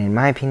 And in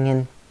my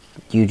opinion,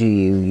 you do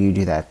you, you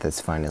do that,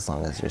 that's fine as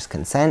long as there's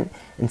consent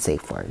and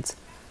safe words.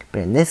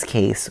 But in this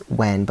case,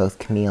 when both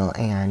Camille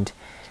and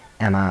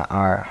Emma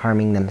are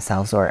harming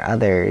themselves or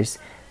others,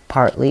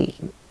 partly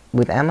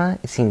with Emma,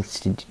 it seems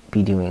to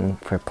be doing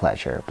for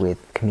pleasure. With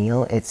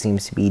Camille, it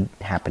seems to be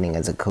happening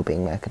as a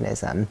coping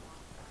mechanism.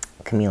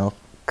 Camille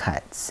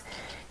cuts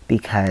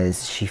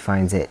because she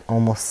finds it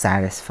almost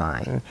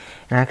satisfying.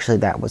 And actually,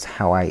 that was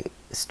how I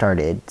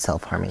started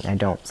self-harming. I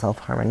don't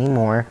self-harm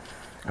anymore.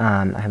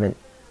 I haven't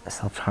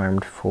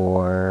self-harmed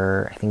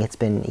for, I think it's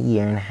been a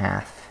year and a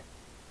half,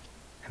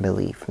 I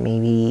believe.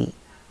 Maybe,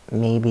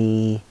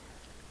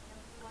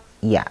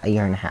 yeah, a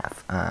year and a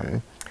half.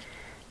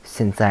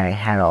 Since I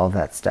had all of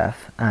that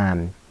stuff,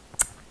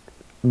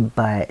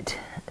 but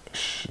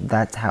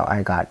that's how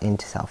I got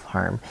into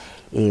self-harm,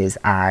 is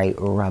I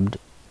rubbed,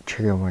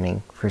 trigger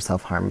warning for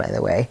self-harm by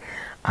the way,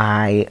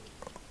 I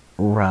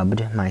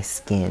rubbed my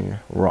skin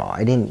raw.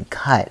 I didn't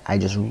cut, I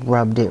just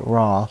rubbed it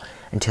raw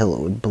until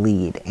it would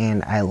bleed,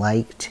 and I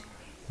liked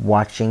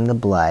watching the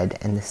blood,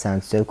 and this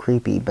sounds so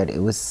creepy, but it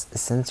was a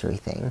sensory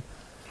thing.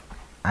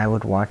 I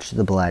would watch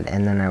the blood,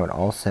 and then I would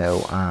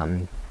also,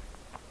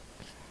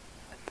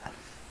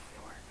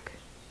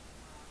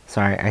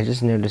 sorry, I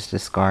just noticed a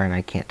scar and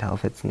I can't tell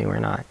if it's new or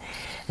not.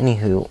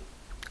 Anywho,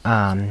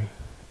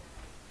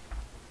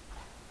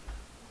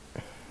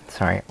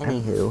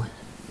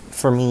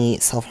 for me,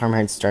 self-harm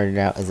had started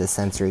out as a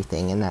sensory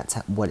thing, and that's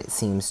what it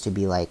seems to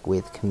be like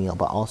with Camille,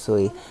 but also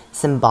a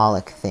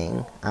symbolic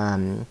thing.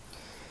 And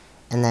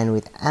then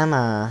with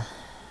Emma,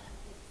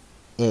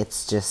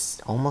 it's just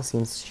she almost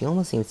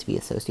seems to be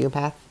a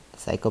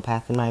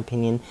psychopath in my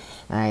opinion.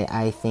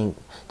 I think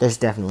there's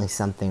definitely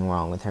something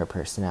wrong with her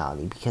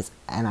personality, because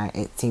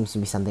it seems to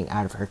be something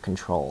out of her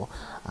control.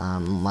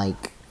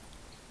 Like,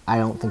 I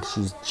don't think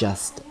she's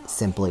just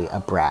simply a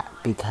brat,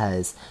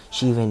 because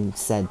she even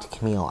said to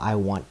Camille, I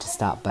want to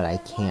stop but I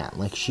can't.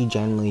 Like, she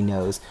genuinely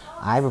knows,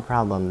 I have a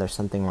problem, there's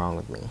something wrong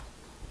with me.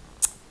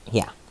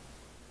 Yeah.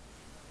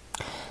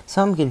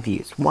 So I'm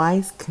confused. Why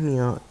is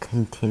Camille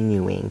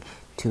continuing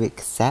to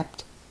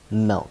accept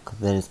milk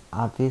that is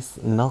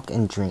milk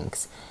and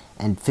drinks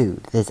and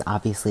food that has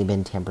obviously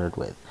been tampered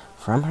with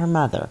from her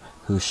mother,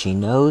 who she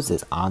knows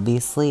is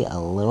obviously a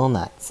little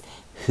nuts,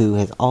 who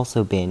has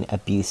also been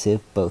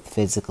abusive both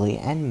physically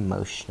and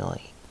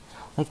emotionally?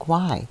 Like,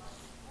 why?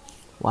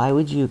 Why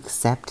would you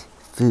accept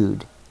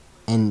food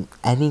and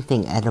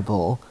anything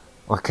edible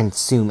or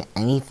consume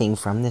anything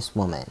from this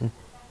woman,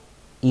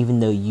 even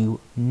though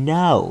you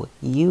know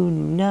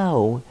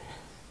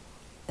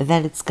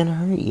that it's gonna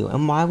hurt you?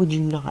 And why would you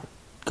not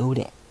go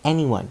to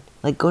anyone?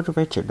 Like, go to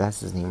Richard,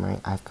 that's his name,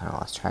 right? I've kind of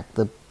lost track.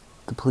 The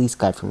police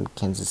guy from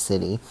Kansas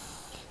City,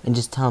 and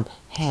just tell him,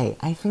 hey,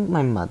 I think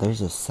my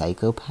mother's a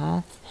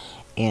psychopath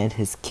and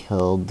has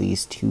killed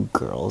these two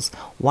girls.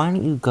 Why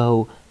don't you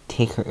go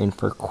take her in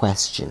for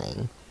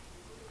questioning?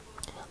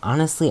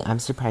 Honestly, I'm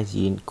surprised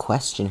you didn't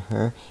question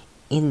her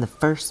in the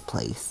first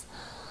place.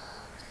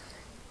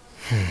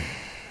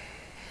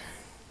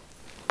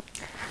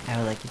 I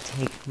would like to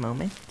take a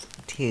moment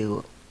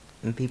to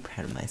be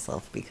proud of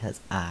myself, because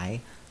I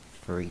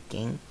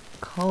freaking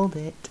called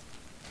it.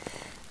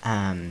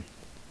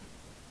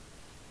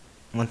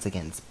 Once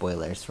again,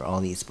 spoilers for all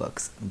these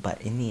books,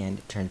 but in the end,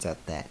 it turns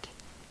out that,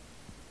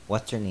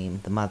 what's her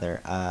name, the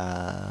mother,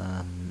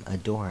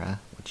 Adora,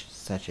 which is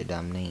such a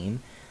dumb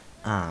name,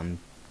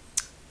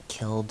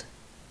 killed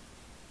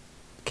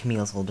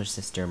Camille's older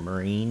sister,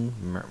 Miriam,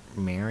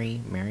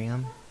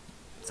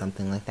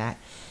 something like that,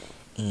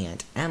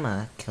 and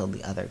Emma killed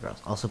the other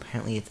girls. Also,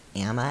 apparently it's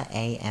Emma,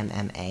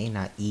 A-M-M-A,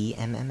 not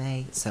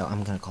E-M-M-A, so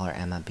I'm gonna call her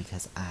Emma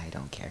because I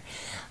don't care.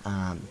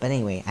 But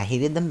anyway, I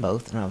hated them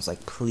both, and I was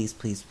like, please,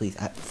 please, please.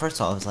 First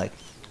of all, I was like,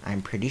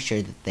 I'm pretty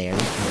sure that they are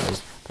the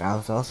killers, but I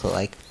was also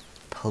like,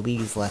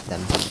 please let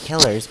them be the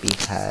killers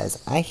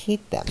because I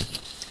hate them.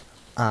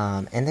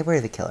 And they were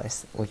the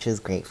killers, which is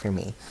great for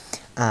me.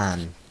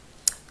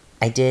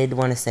 I did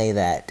want to say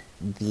that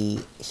the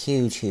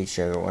huge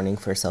trigger warning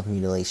for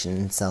self-mutilation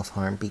and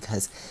self-harm,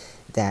 because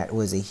that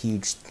was a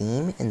huge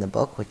theme in the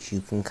book, which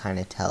you can kind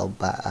of tell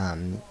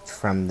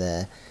from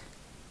the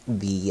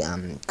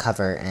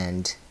cover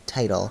and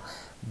title,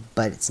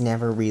 but it's not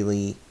ever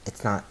really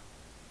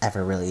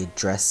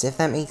addressed, if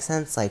that makes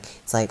sense. Like,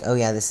 it's like, oh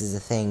yeah, this is a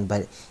thing,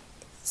 but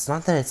it's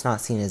not that it's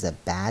not seen as a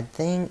bad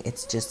thing,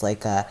 it's just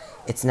like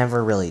it's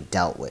never really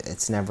dealt with,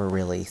 it's never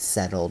really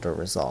settled or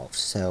resolved,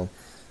 so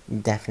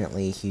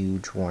definitely a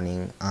huge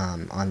warning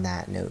on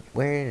that note.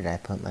 Where did I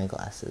put my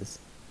glasses?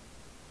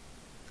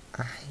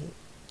 I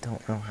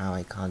don't know how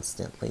I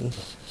constantly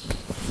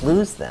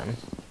lose them.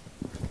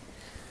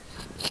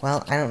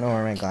 Well, I don't know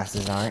where my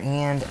glasses are,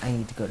 and I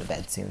need to go to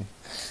bed soon.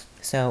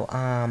 So,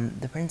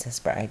 The Princess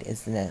Bride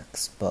is the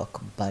next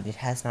book, but it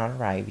has not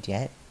arrived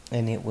yet,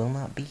 and it will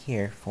not be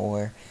here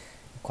for,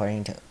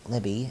 according to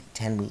Libby,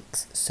 10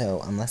 weeks.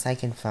 So, unless I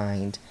can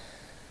find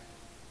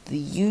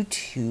the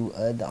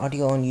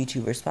audio on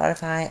YouTube or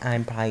Spotify,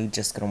 I'm probably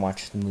just gonna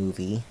watch the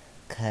movie,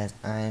 because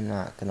I'm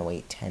not gonna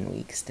wait 10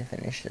 weeks to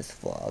finish this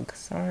vlog.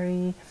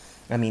 Sorry.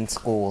 I mean,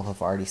 school will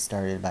have already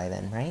started by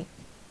then, right?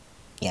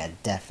 Yeah,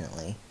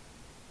 definitely.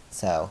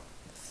 So,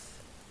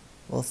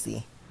 we'll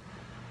see.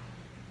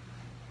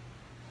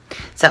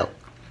 So,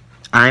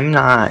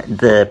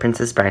 The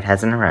Princess Bride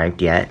hasn't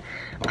arrived yet.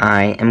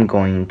 I am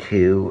going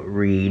to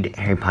read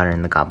Harry Potter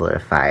and the Goblet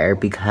of Fire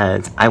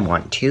because I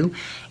want to,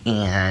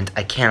 and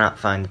I cannot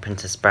find The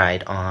Princess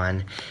Bride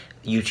on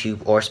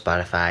YouTube or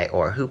Spotify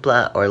or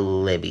Hoopla or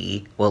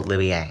Libby. Well,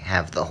 Libby I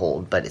have the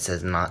hold, but it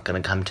says not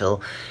going to come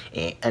till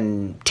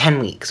in 10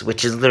 weeks,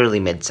 which is literally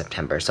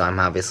mid-September, so I'm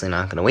obviously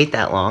not going to wait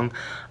that long.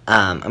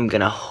 I'm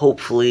going to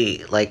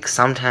hopefully, like,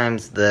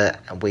 sometimes the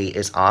wait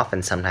is off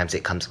and sometimes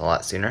it comes a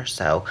lot sooner,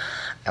 so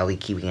I'll be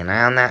keeping an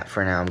eye on that.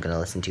 For now, I'm going to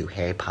listen to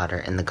Harry Potter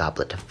and the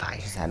Goblet of Fire. I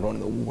just had one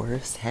of the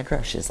worst head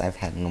rushes I've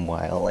had in a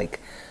while.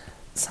 Like,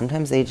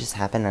 sometimes they just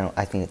happen.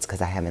 I think it's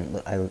because I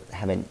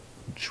haven't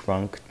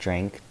drunk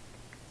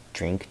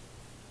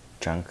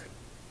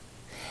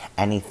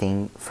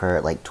anything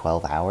for like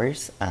 12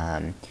 hours.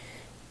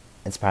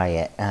 That's probably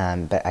it.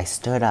 But I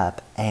stood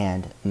up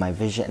and my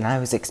vision, and I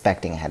was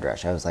expecting a head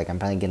rush. I was like, I'm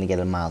probably gonna get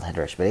a mild head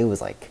rush, but it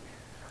was like,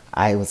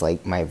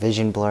 my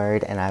vision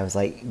blurred, and I was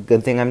like,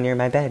 good thing I'm near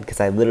my bed, because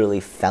I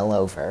literally fell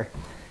over.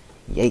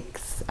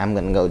 Yikes. I'm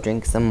gonna go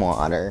drink some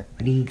water.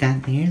 What do you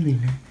got there,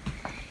 Luna?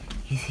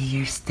 Is it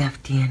your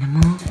stuffed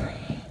animal?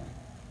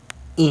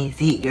 Is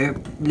it your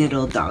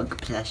little dog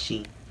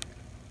plushie?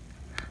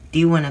 Do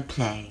you want to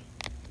play?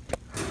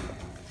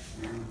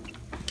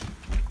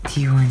 Do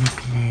you want to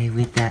play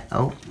with that?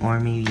 Oh, or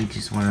maybe you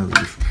just want to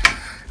leave.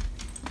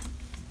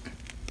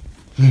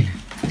 Here.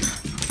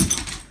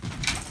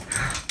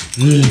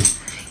 Here.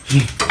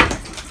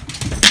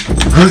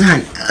 Hold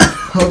on.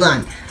 Hold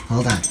on.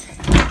 Hold on.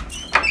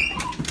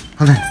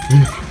 Hold on.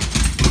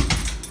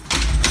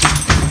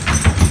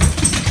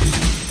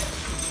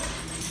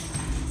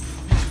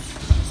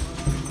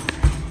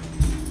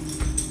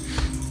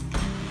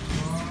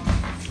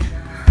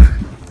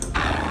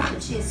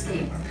 Yes.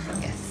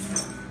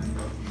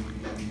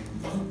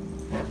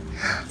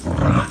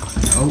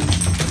 Oh.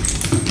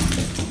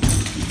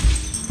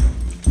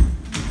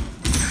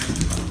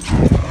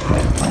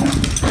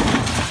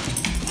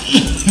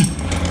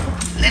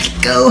 Let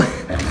go.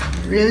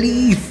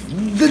 Release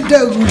the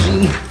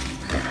doji.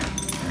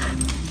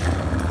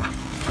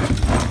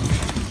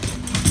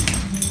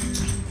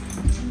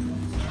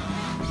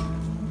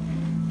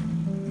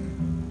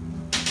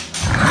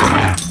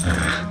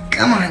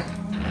 Come on.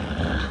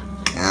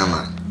 Come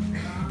on.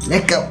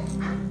 Let go.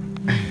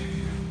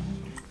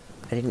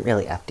 I didn't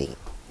really update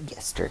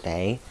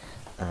yesterday.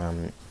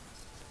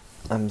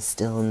 I'm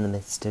still in the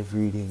midst of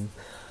reading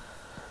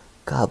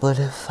Goblet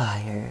of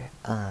Fire.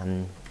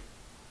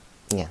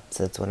 Yeah,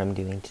 so that's what I'm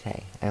doing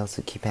today. I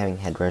also keep having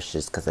head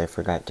rushes because I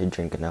forgot to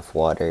drink enough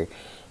water,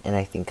 and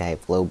I think I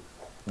have low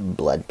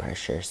blood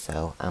pressure,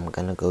 so I'm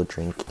gonna go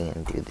drink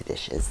and do the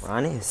dishes.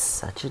 Ron is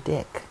such a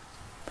dick.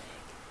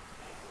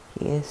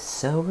 He is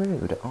so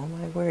rude. Oh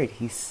my word,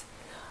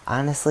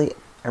 honestly,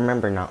 I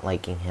remember not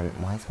liking him.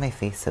 Why is my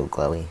face so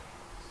glowy?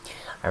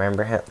 I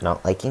remember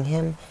not liking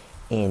him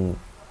in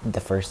the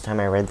first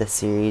time I read this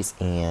series,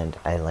 and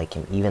I like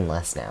him even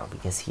less now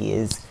because he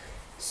is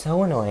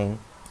so annoying,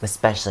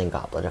 especially in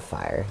Goblet of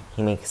Fire.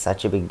 He makes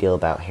such a big deal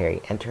about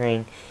Harry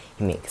entering.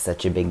 He makes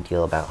such a big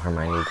deal about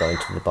Hermione going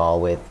to the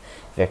ball with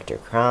Victor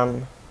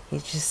Crumb.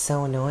 He's just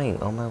so annoying,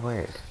 oh my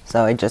word.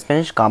 So I just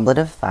finished Goblet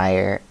of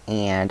Fire,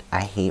 and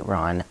I hate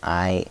Ron.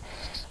 I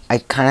I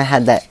kind of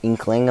had that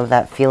inkling of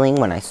that feeling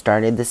when I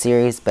started the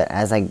series, but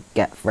as I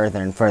get further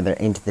and further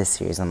into this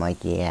series, I'm like,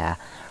 yeah,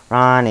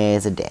 Ron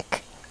is a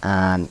dick.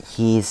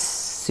 He's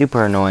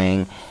super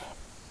annoying,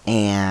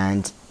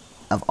 and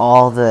of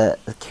all the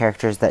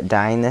characters that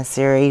die in this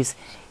series,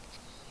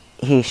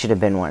 he should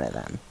have been one of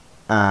them.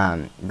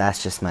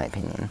 That's just my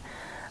opinion.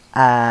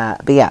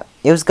 But yeah,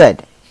 it was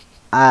good.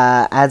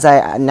 Now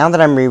that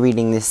I'm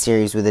rereading this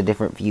series with a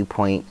different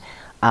viewpoint,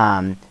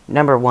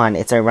 number one,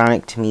 it's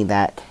ironic to me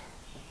that,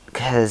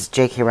 because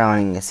J.K.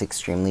 Rowling is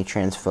extremely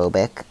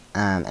transphobic,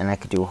 and I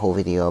could do a whole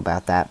video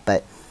about that,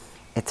 but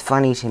it's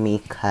funny to me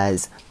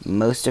because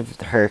most of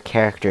her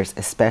characters,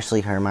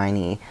 especially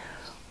Hermione,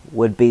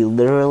 would be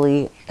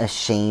literally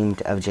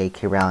ashamed of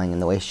J.K. Rowling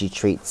and the way she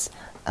treats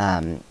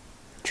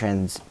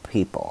trans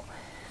people.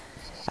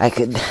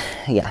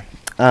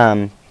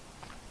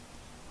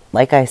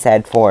 Like I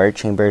said, for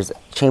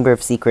Chamber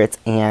of Secrets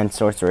and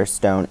Sorcerer's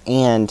Stone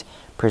and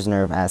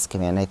Prisoner of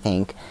Azkaban, I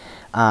think,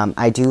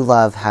 I do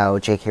love how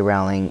J.K.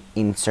 Rowling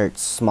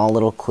inserts small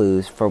little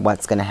clues for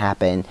what's going to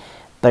happen,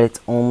 but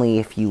it's only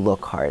if you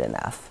look hard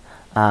enough,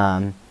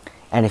 and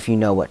if you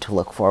know what to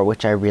look for,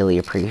 which I really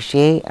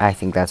appreciate. I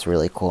think that's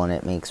really cool, and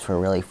it makes for a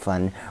really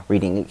fun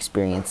reading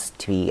experience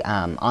to be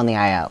on the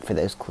eye out for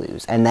those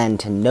clues, and then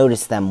to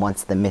notice them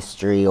once the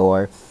mystery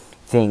or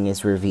thing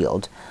is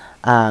revealed.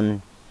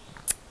 Miranda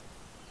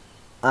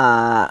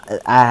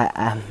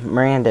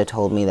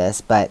told me this,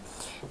 but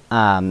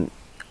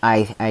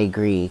I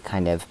agree,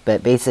 kind of.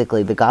 But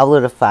basically, the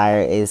Goblet of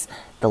Fire is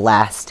the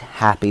last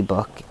happy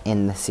book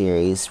in the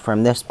series.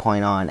 From this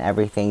point on,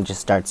 everything just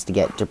starts to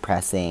get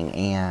depressing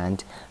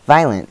and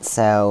violent.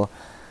 So,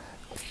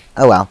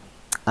 oh well.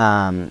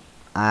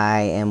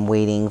 I am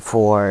waiting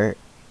for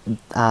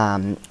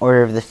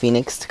Order of the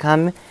Phoenix to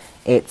come.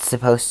 It's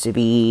supposed to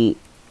be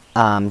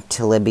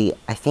to Libby,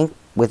 I think,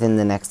 within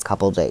the next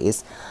couple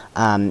days.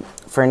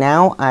 For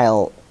now,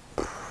 I'll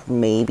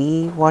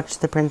maybe watch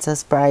The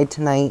Princess Bride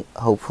tonight.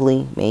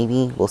 Hopefully,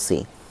 maybe. We'll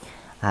see.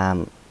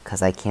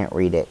 Because I can't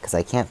read it. Because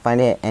I can't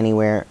find it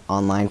anywhere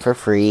online for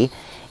free.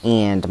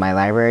 And my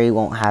library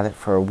won't have it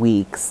for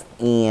weeks.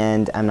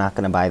 And I'm not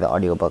going to buy the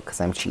audiobook because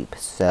I'm cheap.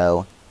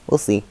 So, we'll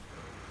see.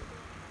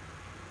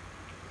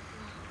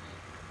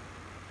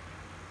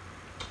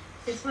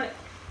 It's like...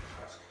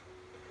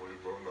 Were you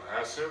blown to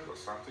acid or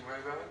something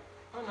like that?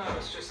 Oh no,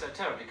 it's just they're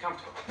terribly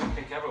comfortable. I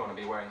think everyone will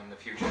be wearing them in the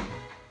future.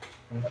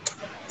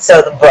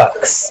 So the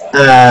books,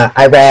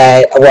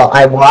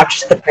 I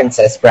watched The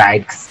Princess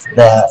Bride.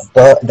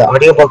 The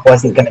audiobook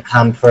wasn't going to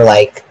come for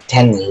like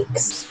 10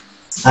 weeks.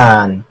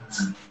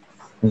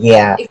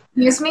 Yeah.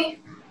 Excuse me?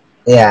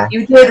 Yeah.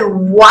 You did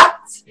what?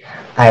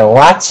 I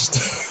watched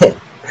it.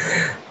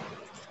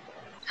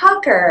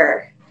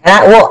 Tucker.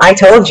 I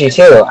told you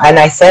too, and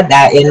I said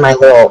that in my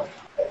little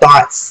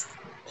thoughts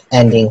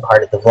ending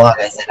part of the vlog.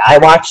 I said, I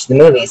watched the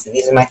movie, so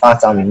these are my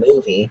thoughts on the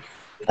movie.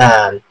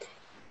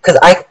 Because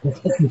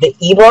the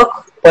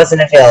ebook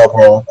wasn't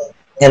available,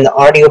 and the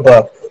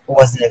audiobook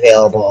wasn't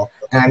available,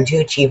 and I'm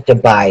too cheap to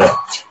buy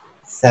it.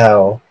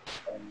 So,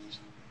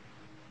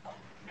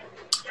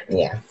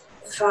 yeah.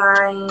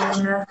 Fine.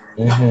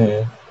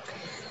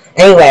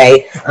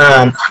 Anyway,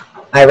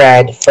 I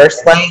read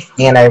Firstlife,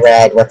 and I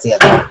read, what's the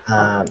other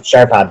one?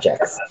 Sharp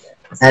Objects.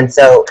 And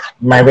so,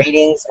 my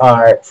ratings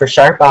are, for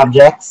Sharp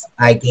Objects,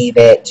 I gave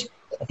it,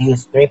 I think it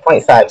was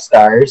 3.5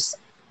 stars.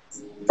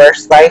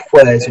 Firstlife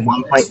was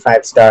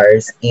 1.5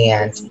 stars,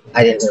 and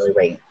I didn't really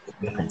rate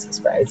The Princess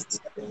Bride.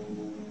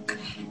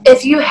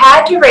 If you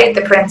had to rate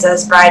The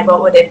Princess Bride,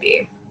 what would it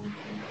be?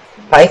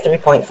 Probably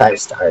 3.5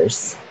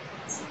 stars.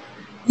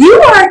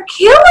 You are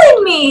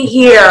killing me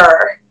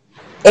here!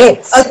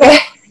 It's... Okay.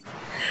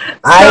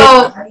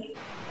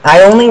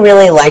 I only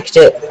really liked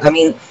it. I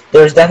mean,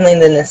 there was definitely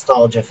the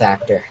nostalgia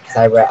factor, because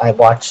I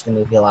watched the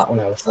movie a lot when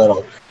I was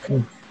little.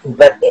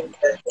 But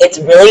it's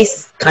really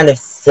kind of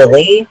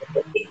silly,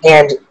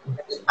 and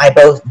I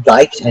both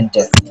liked and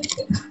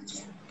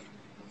disliked.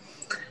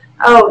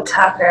 Oh,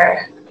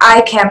 Tucker. I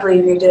can't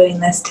believe you're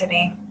doing this to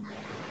me.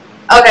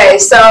 Okay,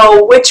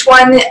 so which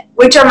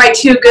are my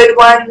two good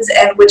ones,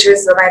 and which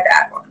is my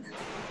bad one?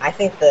 I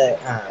think the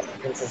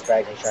Princess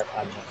Bride and Sharp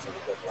Objects are the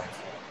good ones,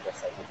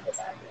 just like the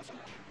bad ones.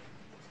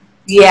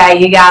 Yeah,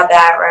 you got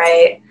that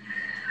right.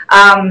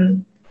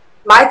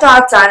 My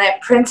thoughts on it,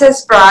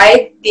 Princess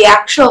Bride, the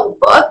actual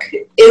book,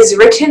 is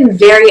written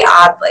very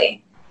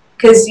oddly.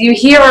 Because you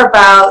hear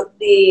about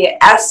the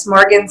S.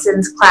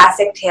 Morganson's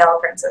classic tale,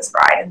 Princess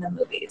Bride, in the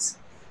movies.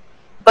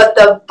 But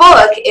the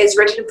book is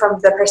written from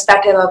the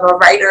perspective of a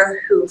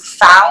writer who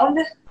found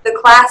the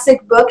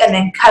classic book and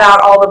then cut out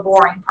all the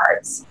boring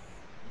parts.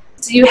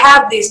 So you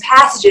have these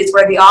passages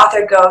where the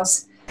author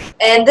goes,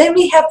 and then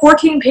we have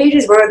 14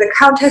 pages where the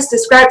Countess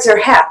describes her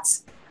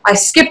hats. I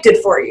skipped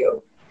it for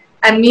you.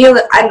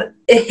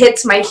 It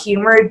hits my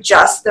humor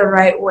just the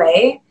right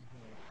way,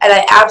 and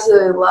I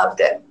absolutely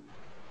loved it.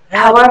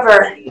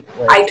 However,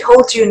 I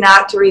told you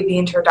not to read the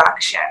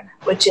introduction,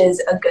 which is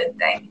a good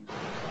thing.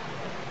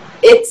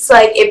 It's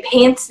like it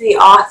paints the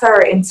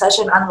author in such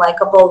an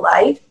unlikable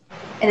light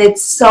and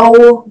it's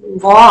so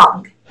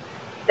long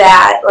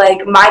that,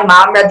 like, my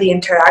mom read the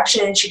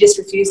introduction and she just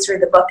refused to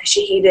read the book because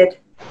she hated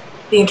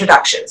the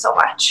introduction so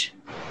much,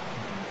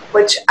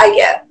 which I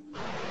get.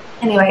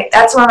 Anyway,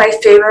 that's one of my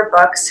favorite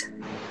books.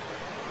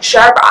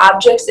 Sharp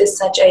Objects is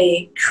such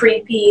a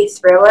creepy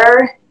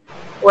thriller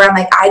where I'm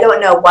like, I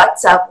don't know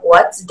what's up,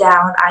 what's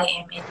down. I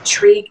am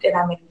intrigued and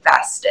I'm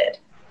invested.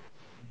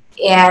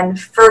 And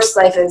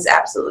Firstlife is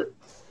absolute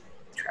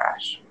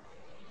trash.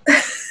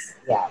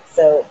 Yeah,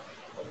 so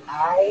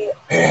I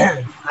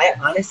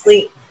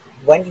honestly,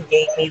 when you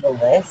gave me the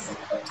list,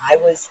 I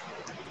was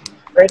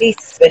pretty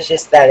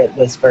suspicious that it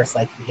was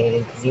Firstlife you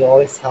hated, because you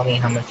always tell me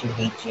how much you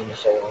hate Gena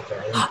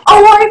Showalter. Oh,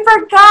 I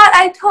forgot!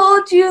 I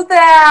told you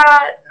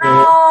that!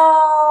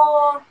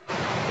 No!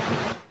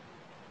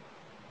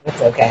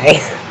 It's okay.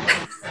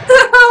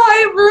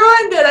 I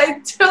ruined it! I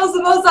chose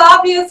the most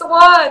obvious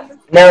one!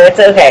 No, it's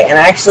okay. And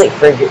actually,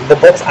 for the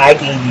books I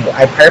gave you,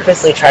 I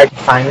purposely tried to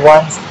find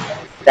ones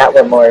that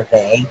were more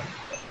vague.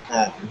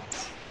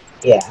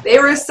 Yeah. They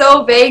were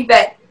so vague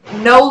that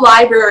no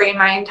library in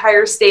my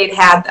entire state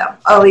had them.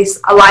 At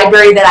least a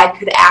library that I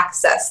could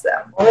access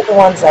them. What are the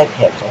ones I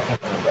picked? I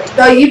can't remember.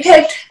 So you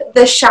picked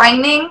The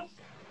Shining,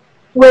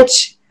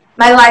 which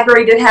my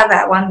library did have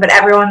that one, but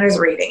everyone was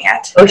reading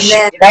it. Oh,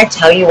 shit. Did I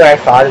tell you what I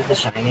thought of The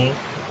Shining?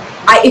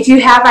 If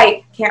you have,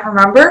 I can't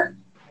remember.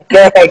 I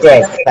feel like I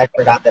did, because I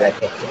forgot that I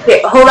picked it.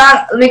 Okay, hold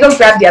on. Let me go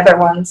grab the other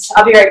ones.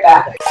 I'll be right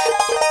back.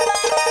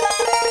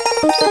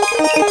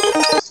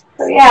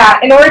 So yeah,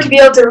 in order to be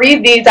able to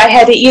read these, I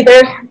had to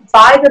either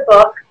buy the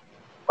book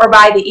or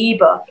buy the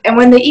ebook. And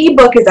when the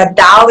ebook is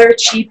 $1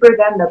 cheaper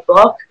than the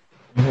book,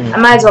 I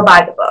might as well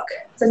buy the book.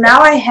 So now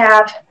I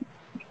have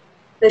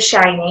The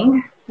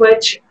Shining,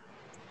 which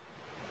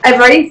I've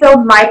already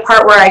filled my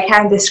part where I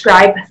kind of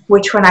describe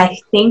which one I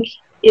think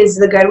is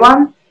the good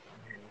one.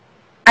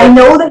 I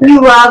know that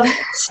you love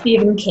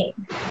Stephen King.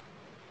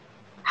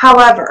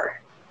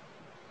 However,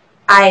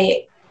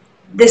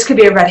 this could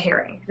be a red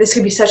herring. This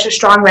could be such a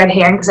strong red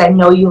herring because I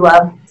know you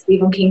love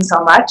Stephen King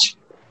so much.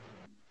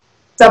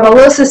 So I'm a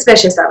little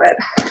suspicious of it.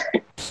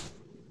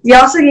 You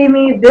also gave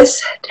me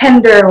This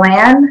Tender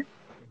Land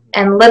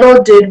and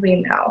Little Did We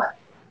Know.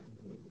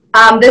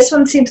 This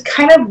one seems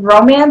kind of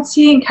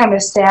romancy and kind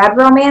of sad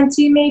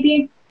romancy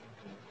maybe.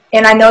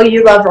 And I know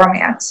you love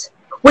romance,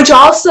 which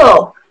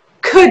also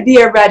could be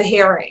a red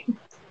herring.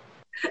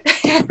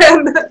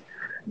 And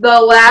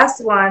the last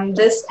one,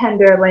 This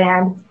Tender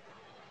Land.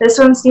 This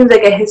one seems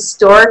like a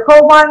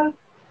historical one,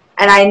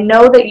 and I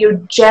know that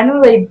you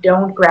generally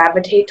don't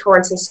gravitate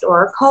towards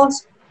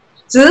historicals.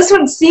 So this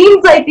one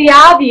seems like the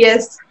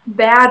obvious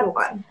bad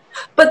one,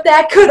 but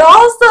that could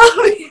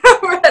also be a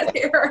red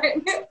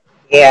herring.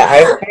 Yeah,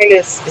 I tried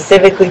to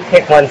specifically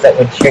pick ones that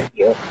would trick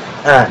you.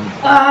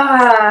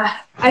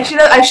 I should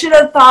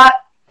have thought.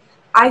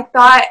 I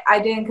thought I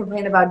didn't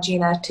complain about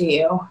Gena to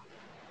you.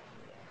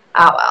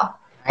 Oh well.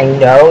 I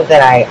know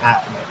that I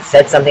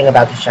said something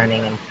about The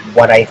Shining and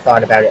what I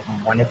thought about it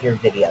in one of your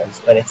videos,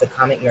 but it's a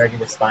comment you already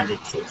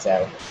responded to,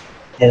 so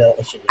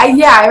it should be.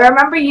 Yeah, I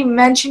remember you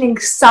mentioning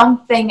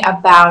something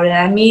about it,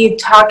 and me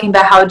talking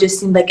about how it just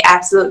seemed like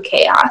absolute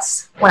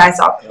chaos when I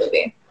saw the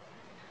movie.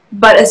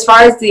 But as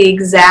far as the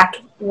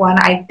exact one,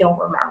 I don't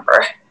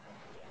remember.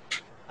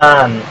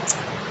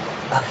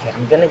 Okay,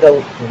 I'm gonna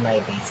go through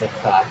my basic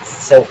thoughts.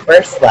 So,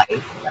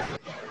 Firstlife,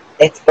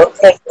 it's books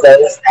like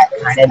those that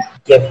kind of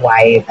give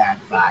YA that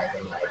vibe,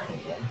 in my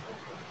opinion.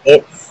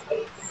 It's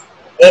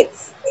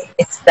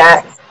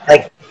that,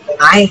 like,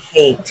 I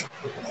hate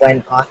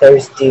when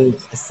authors do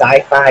the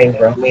sci-fi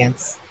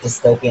romance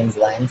dystopian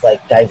lens,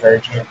 like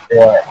Divergent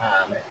or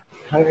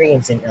Hunger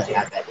Games didn't really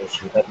have that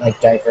issue, but like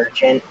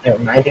Divergent, it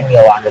reminded me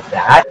a lot of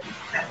that.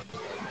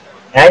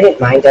 And I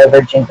didn't mind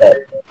Divergent,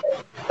 but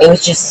it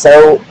was just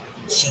so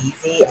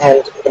cheesy,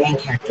 and the main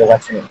character,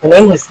 her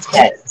name was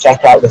Ted, which I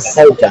thought was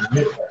so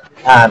dumb.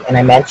 And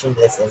I mentioned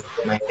this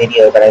in my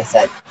video, but I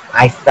said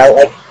I felt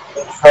like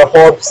her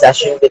whole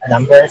obsession with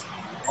numbers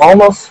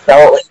almost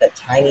felt like a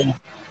tiny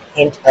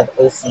hint of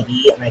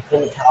OCD, and I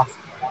couldn't tell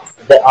if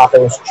the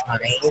author was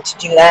trying to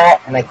do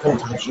that, and I couldn't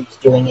tell if she was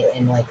doing it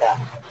in like a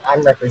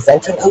I'm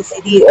representing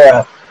OCD or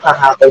a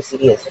haha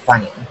OCD is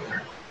funny.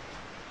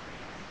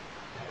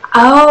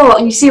 Oh,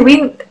 you see,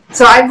 one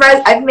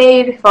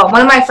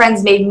of my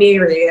friends made me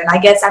read it, and I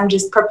guess I'm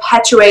just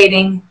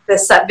perpetuating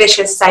this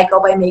vicious cycle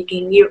by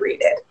making you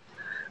read it.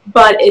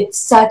 But it's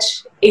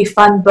such a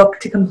fun book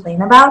to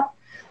complain about.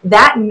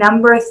 That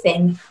number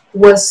thing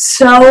was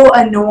so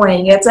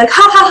annoying. It's like,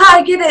 ha ha ha,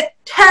 I get it,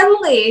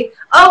 Tenley.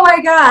 Oh my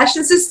gosh,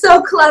 this is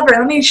so clever.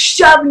 Let me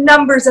shove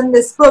numbers in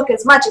this book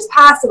as much as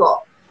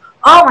possible.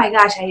 Oh my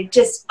gosh, It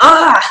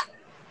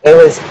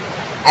was,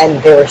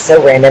 and they were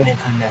so random and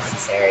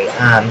unnecessary.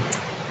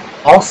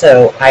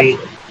 Also, I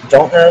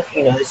don't know if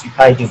you know this, you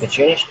probably do, but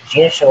Gena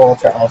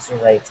Showalter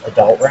also writes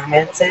adult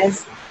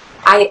romances.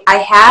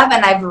 I have,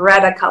 and I've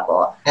read a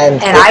couple.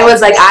 And I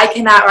was like, I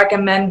cannot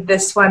recommend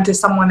this one to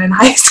someone in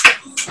high school.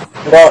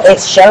 Well,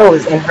 it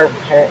shows in her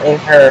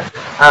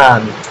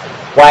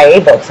YA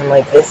books. I'm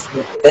like,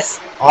 this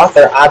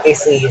author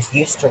obviously is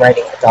used to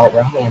writing adult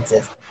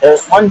romances.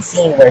 There's one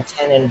scene where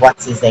Ten and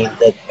what's his name,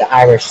 the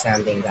Irish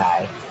sounding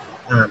guy.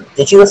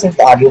 Did you listen to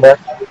the audiobook?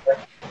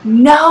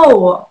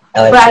 No,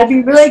 but I'd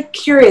be really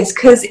curious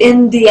because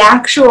in the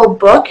actual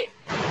book,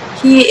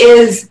 he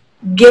is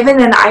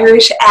given an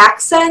Irish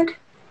accent,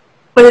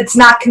 but it's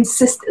not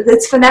consistent.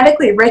 It's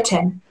phonetically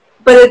written,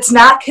 but it's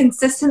not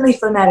consistently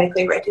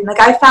phonetically written. Like,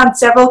 I found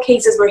several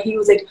cases where he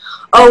was like,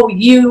 "Oh,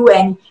 you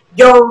and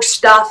your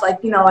stuff," like,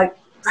 you know, like,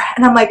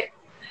 and I'm like,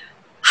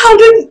 how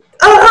did?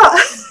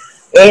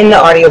 In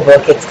the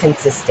audiobook, it's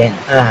consistent,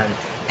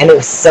 and it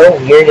was so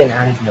weird and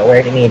out of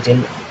nowhere to me. It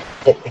didn't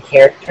fit the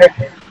character.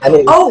 I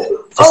mean,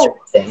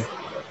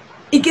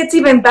 it gets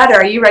even better.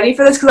 Are you ready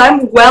for this? Because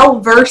I'm well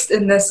versed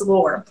in this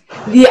lore.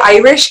 The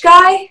Irish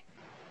guy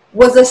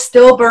was a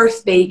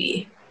stillbirth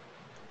baby.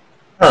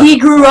 Huh. He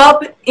grew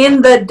up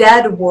in the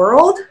dead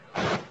world,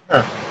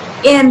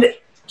 and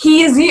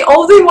he is the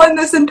only one in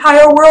this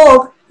entire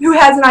world who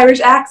has an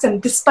Irish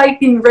accent, despite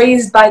being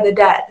raised by the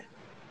dead.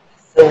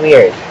 So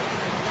weird.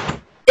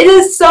 It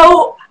is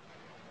so...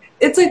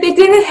 It's like they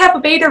didn't have a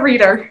beta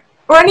reader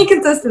or any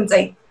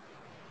consistency.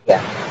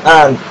 Yeah.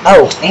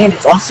 And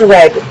it's also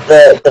read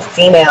the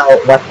female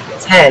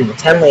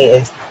Tenley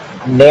is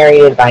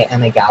narrated by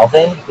Emma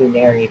Galvin, who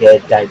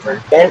narrated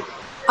Divergent.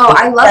 Oh,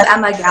 I love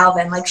Emma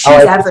Galvin. Like, she's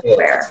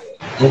everywhere.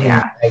 Mm-hmm.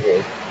 Yeah, I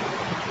agree.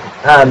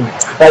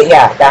 But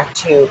yeah, back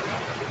to,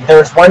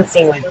 there's one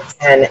scene with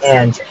Ten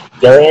and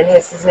Gillian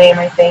is his name,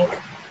 I think.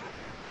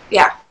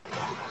 Yeah.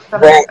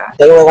 Where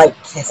they were like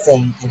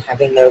kissing and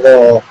having their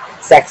little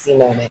sexy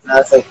moment, and I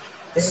was like,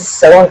 this is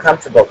so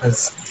uncomfortable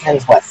because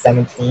Ten's what,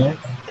 17? I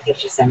think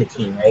she's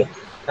 17, right?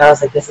 And I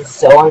was like, this is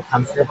so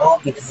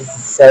uncomfortable because this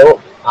is so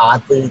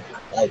oddly,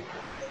 like,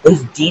 it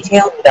was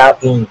detailed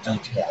without being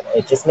detailed.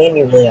 It just made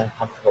me really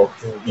uncomfortable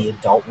because of the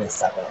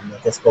adultness of it, and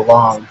that this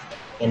belonged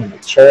in a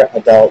mature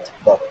adult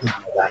book.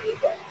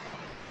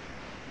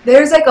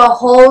 There's like a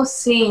whole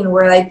scene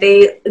where like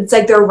it's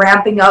like they're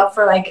ramping up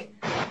for like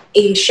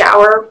a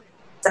shower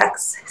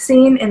sex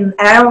scene, and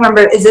I don't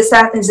remember, is this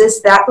that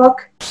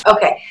book?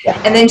 Okay. Yeah.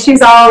 And then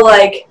she's all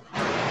like,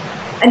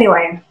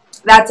 anyway,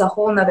 that's a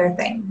whole nother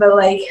thing. But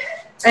like,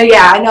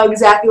 yeah, I know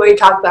exactly what you're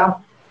talking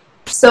about.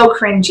 So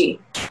cringy.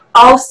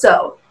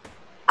 Also,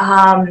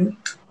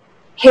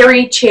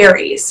 Harry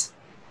Cherries.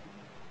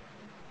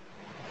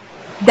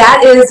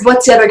 That is,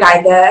 what's the other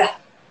guy? The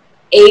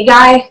A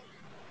guy?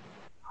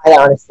 I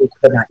honestly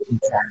could not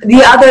keep track.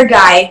 The other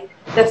guy,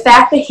 the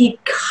fact that he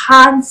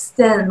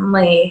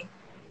constantly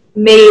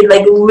made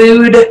like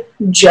lewd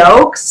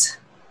jokes,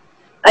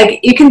 like,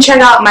 you can check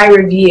out my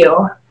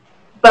review,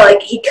 but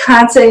like, he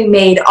constantly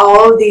made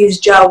all of these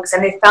jokes,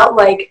 and it felt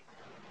like,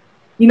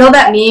 you know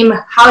that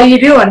meme, how you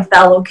doing,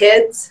 fellow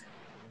kids?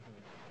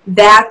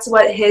 That's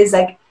what his,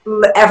 like,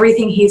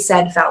 everything he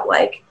said felt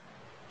like.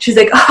 She's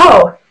like,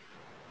 oh,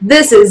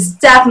 this is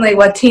definitely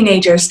what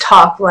teenagers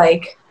talk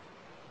like.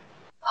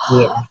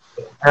 Yeah.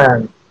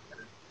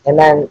 And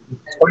then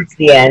towards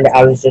the end,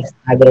 I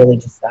literally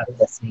just stopped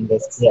listening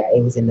because, yeah,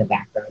 it was in the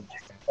background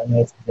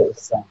because it was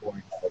so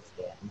boring towards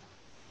the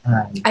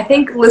end. I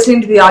think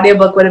listening to the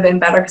audiobook would have been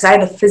better because I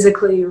had to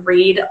physically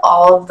read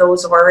all of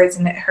those words,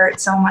 and it hurt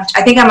so much.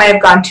 I think I might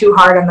have gone too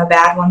hard on the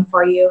bad one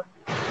for you.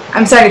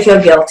 I'm starting to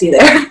feel guilty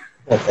there.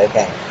 That's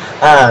okay.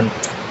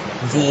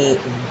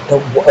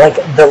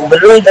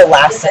 Literally the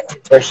last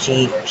sentence where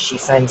she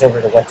signs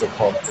over to what's it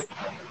called?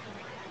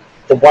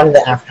 The one in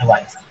the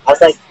afterlife. I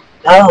was like,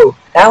 oh,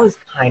 that was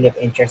kind of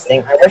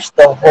interesting. I wish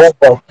the whole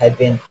book had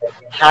been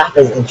half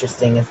as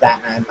interesting as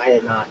that, and I might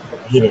have not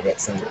hated it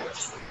so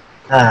much.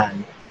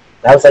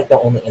 That was like the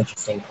only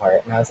interesting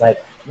part, and I was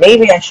like,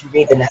 maybe I should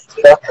read the next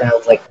book, and I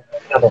was like,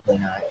 probably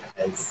not,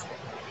 because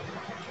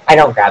I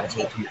don't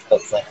gravitate towards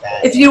books like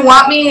that. If you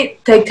want me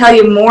to tell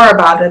you more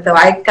about it, though,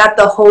 I got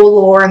the whole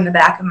lore in the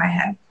back of my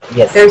head.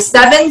 Yes. There's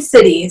 7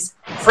 cities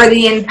for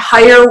the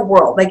entire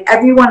world, like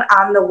everyone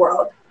on the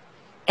world.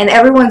 And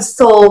everyone's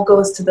soul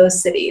goes to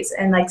those cities.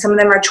 And like, some of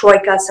them are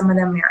Troika, some of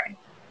them Miriam.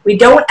 We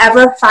don't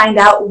ever find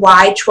out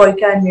why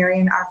Troika and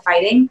Miriam are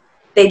fighting.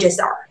 They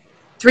just are.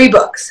 3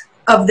 books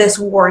of this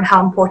war and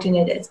how important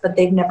it is, but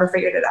they've never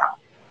figured it out.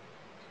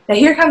 Now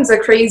here comes the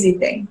crazy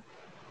thing.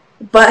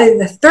 But in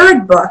the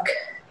 3rd book,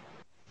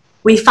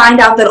 we find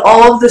out that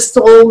all of the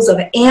souls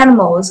of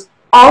animals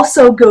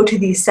also go to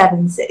these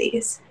 7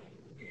 cities.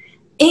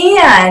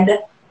 And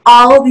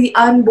all the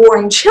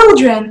unborn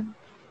children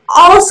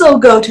also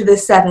go to the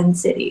 7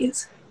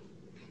 cities.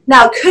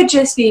 Now, it could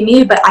just be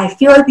me, but I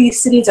feel like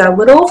these cities are a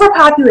little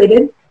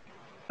overpopulated,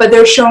 but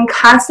they're shown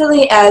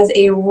constantly as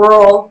a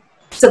rural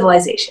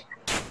civilization,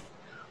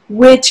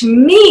 which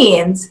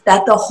means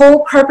that the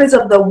whole purpose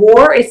of the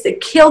war is to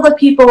kill the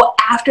people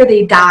after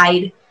they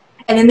died,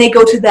 and then they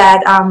go to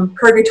that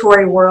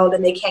purgatory world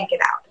and they can't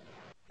get out.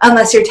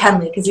 Unless you're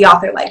Tenley, because the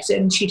author likes it,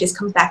 and she just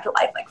comes back to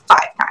life like 5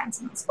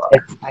 times in this book.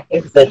 I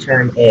think the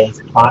term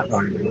is plot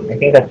armor. I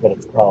think that's what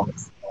it's called.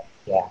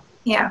 Yeah.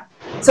 Yeah.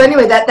 So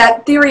anyway,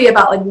 that theory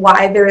about like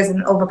why there is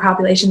an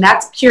overpopulation,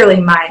 that's purely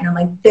mine. I'm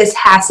like, this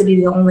has to be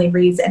the only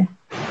reason.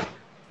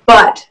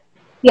 But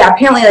yeah,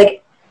 apparently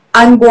like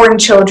unborn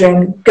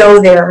children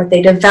go there,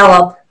 they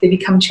develop, they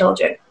become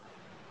children.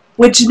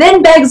 Which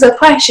then begs the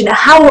question,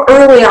 how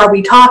early are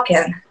we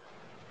talking?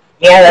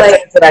 Yeah, that's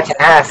like, what I was about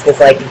to ask. Is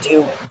like,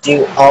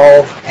 do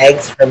all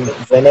eggs from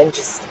women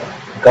just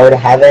go to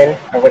heaven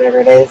or whatever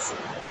it is?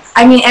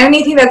 I mean,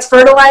 anything that's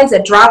fertilized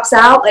that drops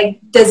out, like,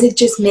 does it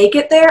just make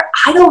it there?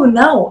 I don't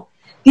know.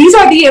 These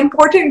are the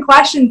important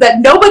questions that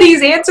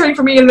nobody's answering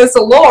for me in this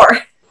lore.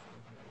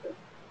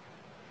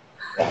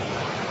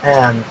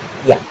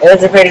 Yeah, it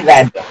was a pretty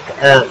bad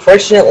book.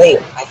 Fortunately,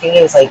 I think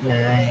it was like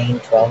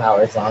 9-12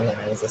 hours long, and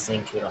I was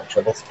listening to it on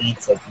triple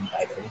speed, so it went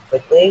by pretty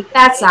quickly.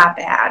 That's not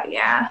bad,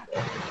 yeah.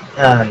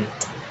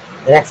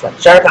 The next one,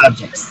 Sharp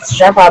Objects.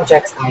 Sharp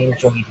Objects I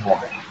enjoyed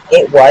more.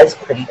 It was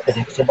pretty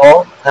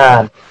predictable.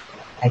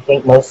 I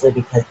think mostly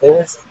because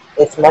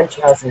it's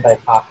Munchausen by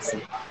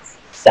proxy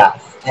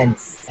stuff, and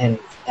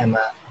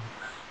Emma.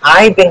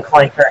 I've been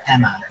calling her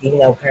Emma, even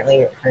though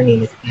apparently her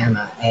name is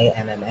Amma,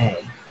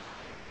 A-M-M-A.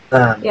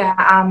 Yeah,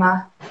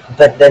 Emma.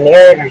 But the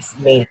narrators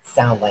made it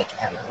sound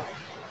like Emma.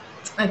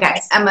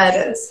 Okay, Emma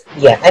it is.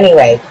 Yeah,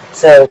 anyway,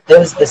 so there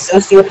was the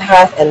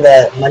sociopath and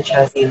the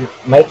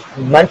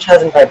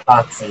Munchausen by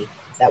proxy.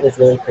 That was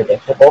really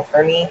predictable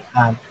for me,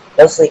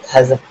 mostly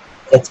because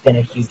it's been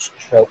a huge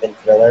trope in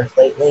thrillers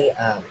lately,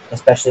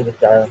 especially with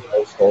Darling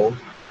Rose Gold.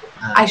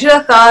 I should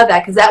have thought of that,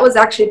 because that was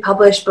actually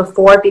published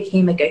before it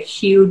became like a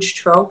huge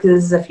trope, because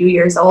this is a few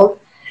years old.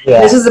 Yeah.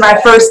 This was my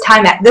first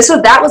time.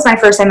 That was my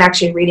first time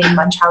actually reading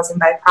Munchausen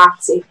by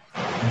proxy.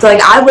 So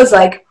like I was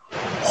like,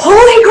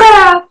 "Holy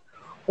crap!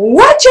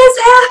 What just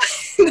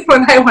happened?"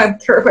 when I went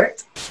through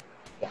it.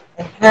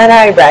 Had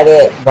I read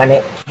it when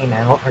it came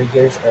out or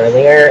years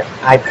earlier,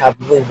 I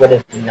probably would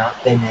have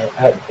not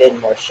been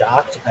more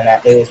shocked.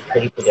 But it was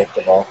pretty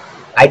predictable.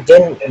 I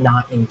did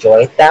not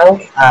enjoy it though.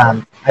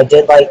 I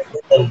did like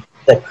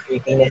the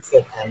creepiness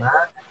of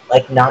Emma,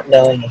 like not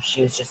knowing if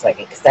she was just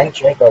like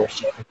eccentric or was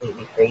she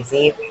completely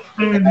crazy.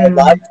 Mm-hmm. I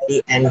loved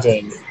the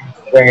ending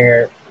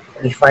where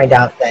we find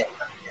out that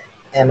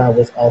Emma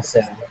was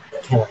also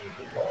killing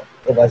people.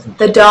 It wasn't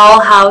the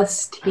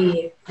dollhouse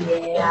teeth.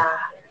 Yeah.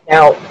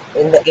 Now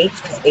in the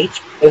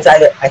it was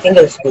either, I think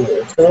it was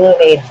Hulu. Hulu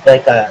made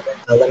like a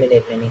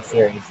limited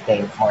miniseries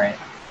thing for it,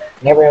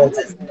 and everyone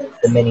says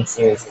the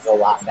miniseries is a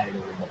lot better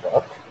than the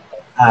book.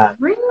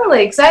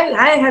 Really? Because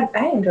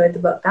I enjoyed the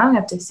book. Now I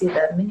have to see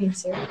the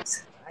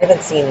miniseries. I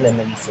haven't seen the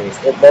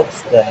miniseries. It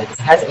looks good. It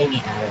has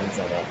Amy Adams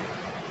in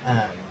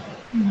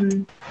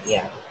it.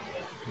 Yeah,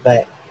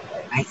 but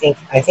I think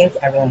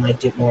everyone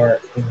liked it more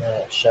in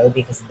the show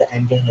because the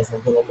ending is a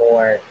little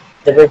more.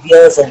 The reveal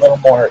is a little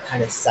more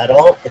kind of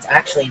subtle. It's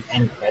actually an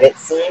end credit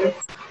scene.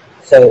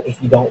 So if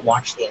you don't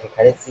watch the end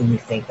credit scene, you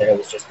think that it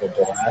was just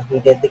Medora who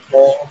did the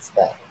killings.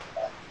 But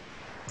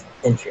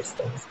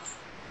interesting.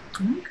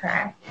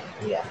 Okay.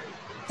 Yeah.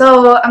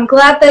 So I'm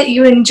glad that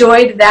you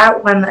enjoyed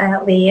that one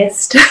at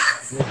least.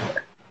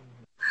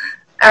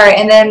 All right,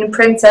 and then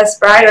Princess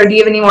Bride, or do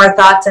you have any more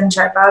thoughts on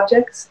Sharp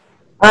Objects?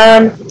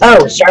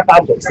 Sharp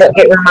Objects. So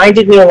it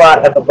reminded me a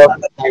lot of a book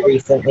that I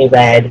recently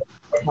read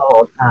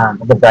called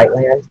The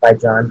Brightlands by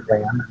John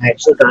Graham. I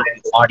actually got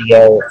an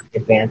audio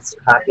advanced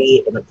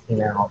copy, and it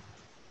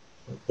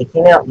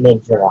came out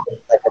mid-July,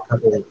 like a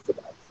couple weeks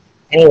ago.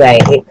 Anyway,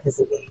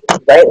 because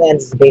Brightlands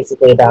is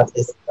basically about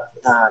this.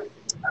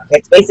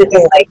 It's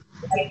basically like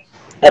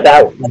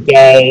about being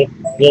gay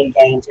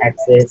in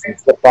Texas, and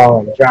football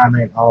and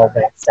drama and all of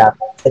that stuff.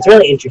 It's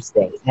really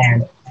interesting,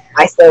 and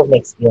I still have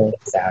mixed feelings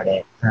about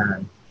it.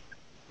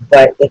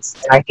 But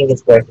I think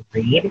it's worth a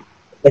read.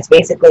 It's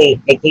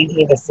basically, it gave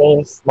me the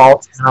same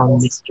small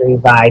town mystery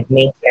vibe.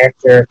 Main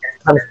character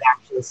comes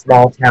back to the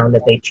small town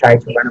that they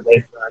tried to run away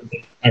from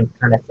and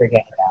kind of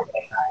forget about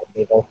it.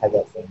 They both have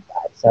that same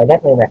vibe. So I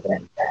definitely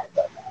recommend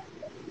that.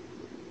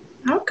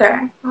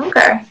 Okay.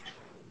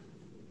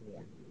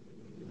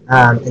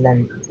 And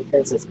then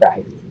Princess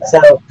Bride. So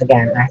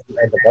again, I haven't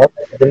read the book.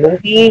 The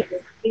movie,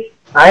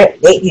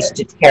 it used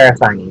to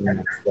terrify me when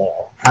I was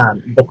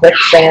little. The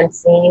quicksand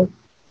scene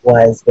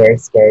was very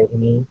scary to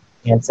me,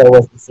 and so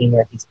was the scene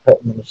where he's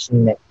put in the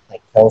machine that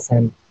like kills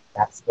him.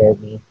 That scared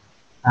me.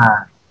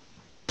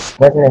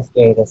 Wasn't as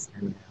scary this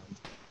time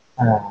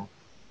around.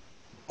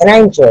 And I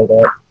enjoyed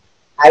it.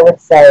 I would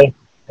say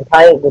I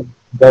probably would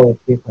go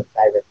with 3.5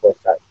 or 4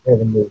 stars for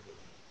the movie.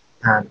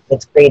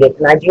 It's creative,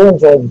 and I do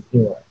enjoy the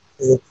humor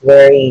because it's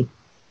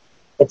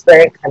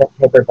very kind of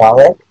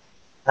hyperbolic.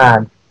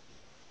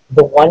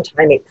 The one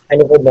time it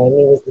kind of annoyed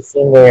me was the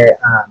scene where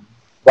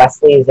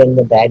Wesley is in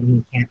the bed and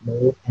he can't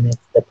move, and it's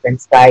the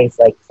prince guy is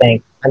like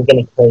saying, "I'm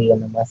gonna kill you,"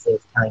 and then Wesley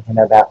is telling him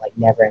about like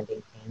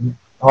never-ending pain.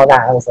 All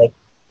that, I was like,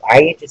 why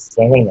are you just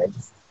standing there,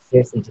 just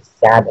seriously just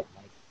sad that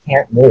like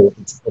can't move?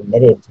 He just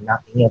admitted to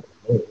not being able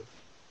to move.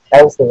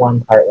 That was the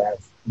one part where I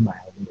was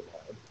mildly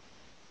annoyed.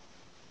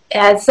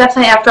 Yeah, it's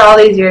definitely after all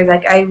these years.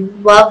 Like, I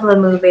love the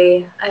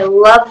movie. I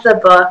love the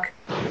book.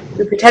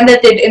 We pretend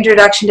that the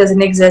introduction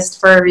doesn't exist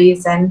for a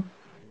reason.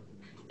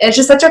 And it's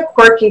just such a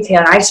quirky tale.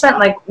 And I spent,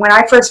 like, when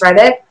I first read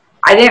it,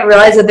 I didn't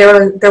realize that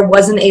there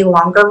wasn't a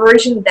longer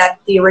version, that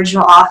the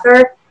original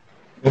author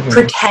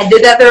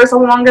pretended that there was a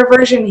longer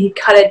version. He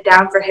cut it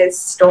down for his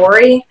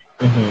story.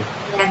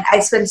 And I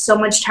spent so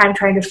much time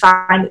trying to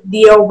find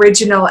the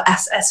original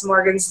S.S.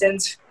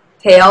 Morgenstern's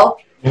tale.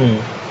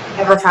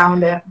 Never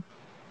found it.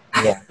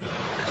 Yeah.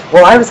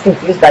 Well, I was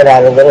confused by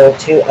that a little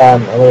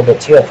bit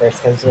too at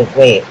first, because like,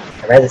 wait,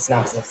 I read the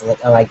synopsis, like,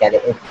 oh, I get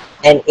it.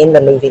 And in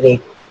the movie,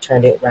 they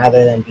turned it,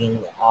 rather than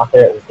being the author,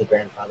 it was the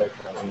grandfather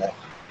telling the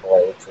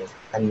boy, which was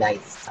a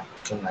nice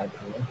touch, in my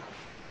opinion.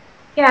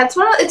 Yeah, it's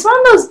one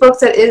of those books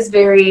that is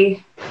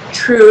very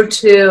true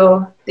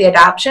to the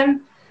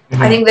adaptation.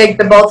 I think like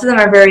the both of them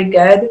are very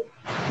good.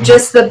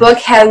 Just the book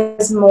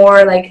has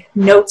more like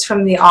notes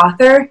from the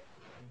author,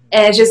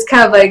 and it's just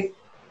kind of like,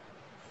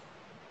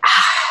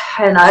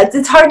 I don't know.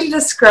 It's hard to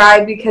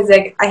describe because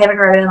like I haven't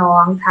read it in a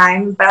long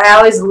time. But I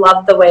always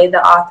loved the way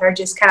the author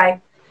just kind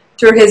of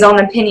threw his own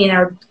opinion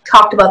or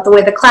talked about the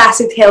way the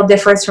classic tale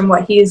differs from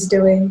what he's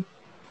doing.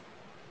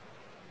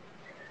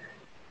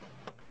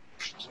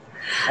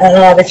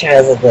 The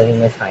child is living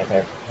with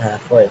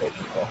four other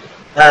people.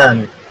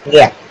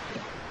 Yeah,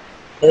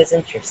 it was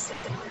interesting.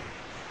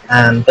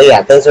 But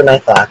yeah, those are my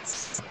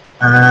thoughts.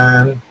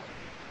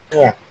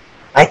 Yeah,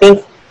 I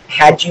think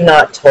had you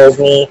not told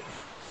me,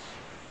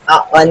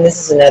 and this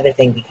is another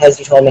thing, because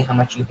you told me how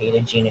much you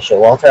hated Gena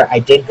Showalter, I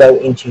did go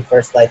into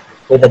Firstlife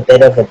with a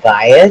bit of a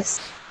bias.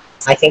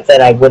 I think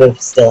that I would have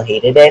still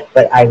hated it,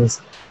 but I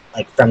was,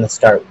 like, from the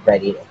start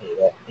ready to hate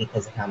it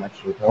because of how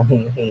much you told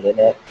me you hated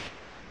it.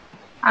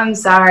 I'm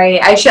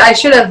sorry. I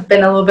should have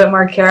been a little bit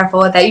more careful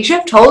with that. You should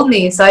have told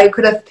me so I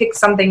could have picked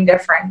something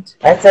different.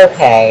 That's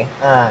okay.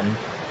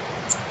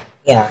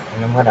 Yeah,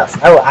 and then what else?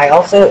 Oh, I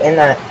also, in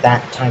that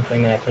time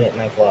frame that I put it in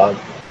my blog,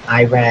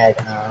 I read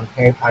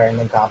Harry Potter and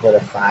the Goblet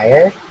of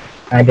Fire,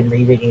 and I've been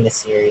rereading the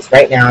series.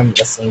 Right now I'm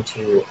listening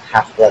to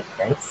Half-Blood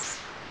Prince.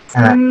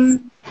 I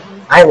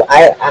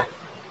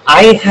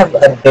have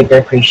a bigger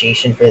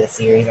appreciation for the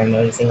series. I'm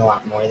noticing a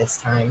lot more this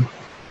time.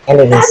 And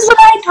That's what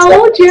I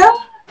told you!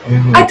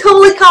 I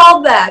totally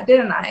called that,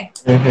 didn't I?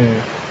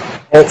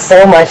 It's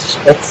so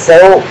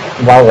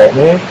well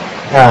written.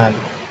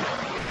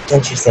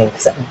 Interesting,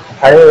 because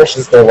part of me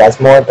wishes there was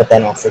more, but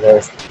then also there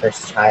was the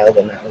First Child,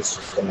 and that was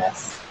just a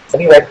mess.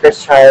 Have you read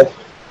First Child?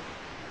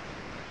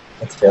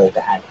 It's really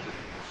bad.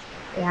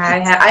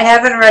 Yeah, I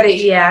haven't read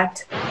it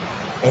yet.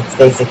 It's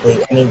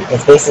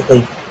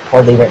basically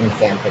poorly written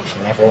fan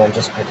fiction. Everyone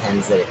just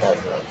pretends that it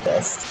doesn't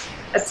exist.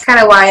 That's kind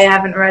of why I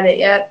haven't read it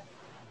yet.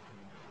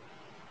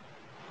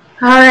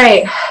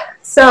 Alright,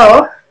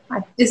 so,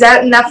 is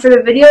that enough for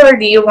the video, or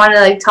do you want to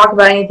like talk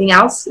about anything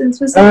else in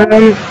specific?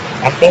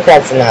 I think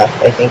that's enough.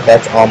 I think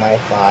that's all my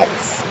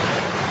thoughts.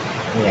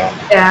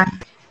 Yeah.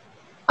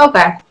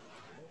 Okay.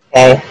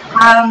 Okay.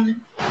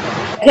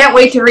 I can't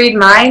wait to read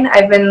mine.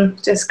 I've been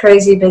just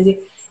crazy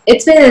busy.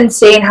 It's been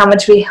insane how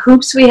much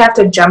hoops we have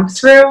to jump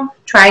through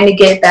trying to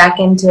get back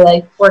into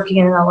like working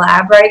in the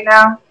lab right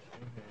now.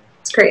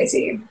 It's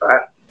crazy,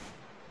 but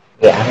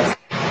yeah.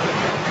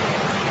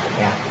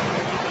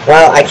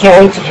 Well, I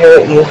can't wait to hear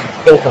what you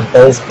think of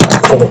those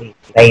books. It'll be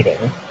exciting.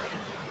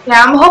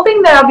 Yeah, I'm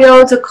hoping that I'll be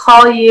able to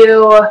call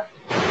you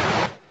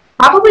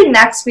probably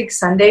next week.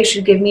 Sunday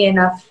should give me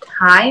enough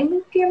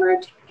time, give or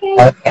take.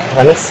 Okay,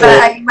 let me see.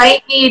 But I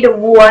might need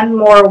one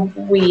more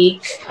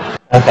week.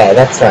 Okay,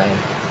 that's fine.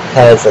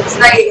 Because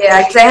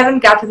I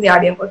haven't gotten the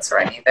audiobooks or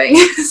anything.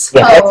 So.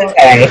 Yeah, that's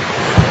okay.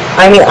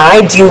 I mean,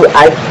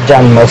 I've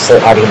done mostly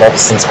audiobooks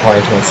since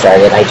quarantine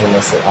started. I do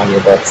mostly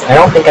audiobooks. I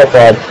don't think I've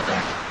read...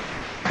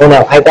 Well,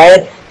 no,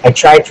 I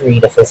tried to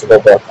read a physical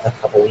book a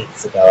couple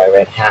weeks ago. I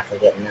read half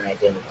of it and then I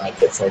didn't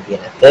like it, so I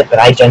DNF'd it. But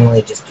I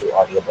generally just do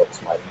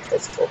audiobooks more than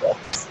physical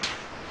books.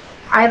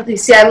 I love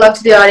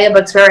to do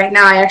audiobooks, but right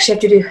now I actually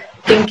have to do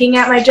thinking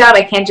at my job.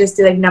 I can't just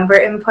do like number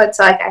input,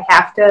 so like I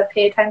have to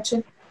pay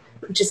attention,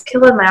 which is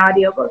killing my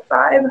audiobook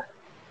vibe.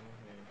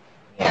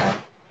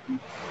 Yeah.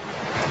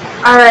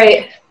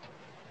 Alright.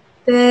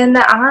 Then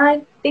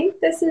I think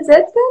this is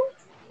it then?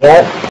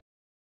 Yep.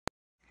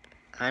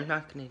 I'm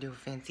not going to do a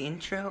fancy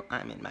intro.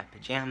 I'm in my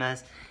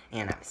pajamas,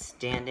 and I'm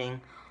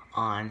standing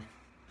on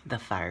the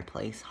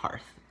fireplace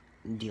hearth.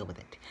 Deal with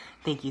it.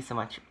 Thank you so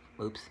much.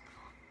 Oops.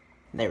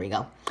 There we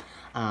go.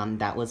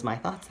 That was my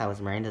thoughts. That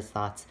was Miranda's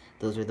thoughts.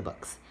 Those are the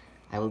books.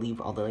 I will leave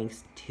all the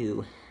links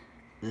to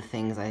the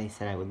things I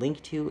said I would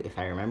link to if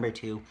I remember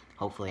to.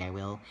 Hopefully I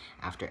will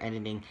after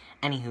editing.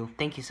 Anywho,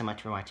 thank you so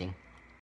much for watching.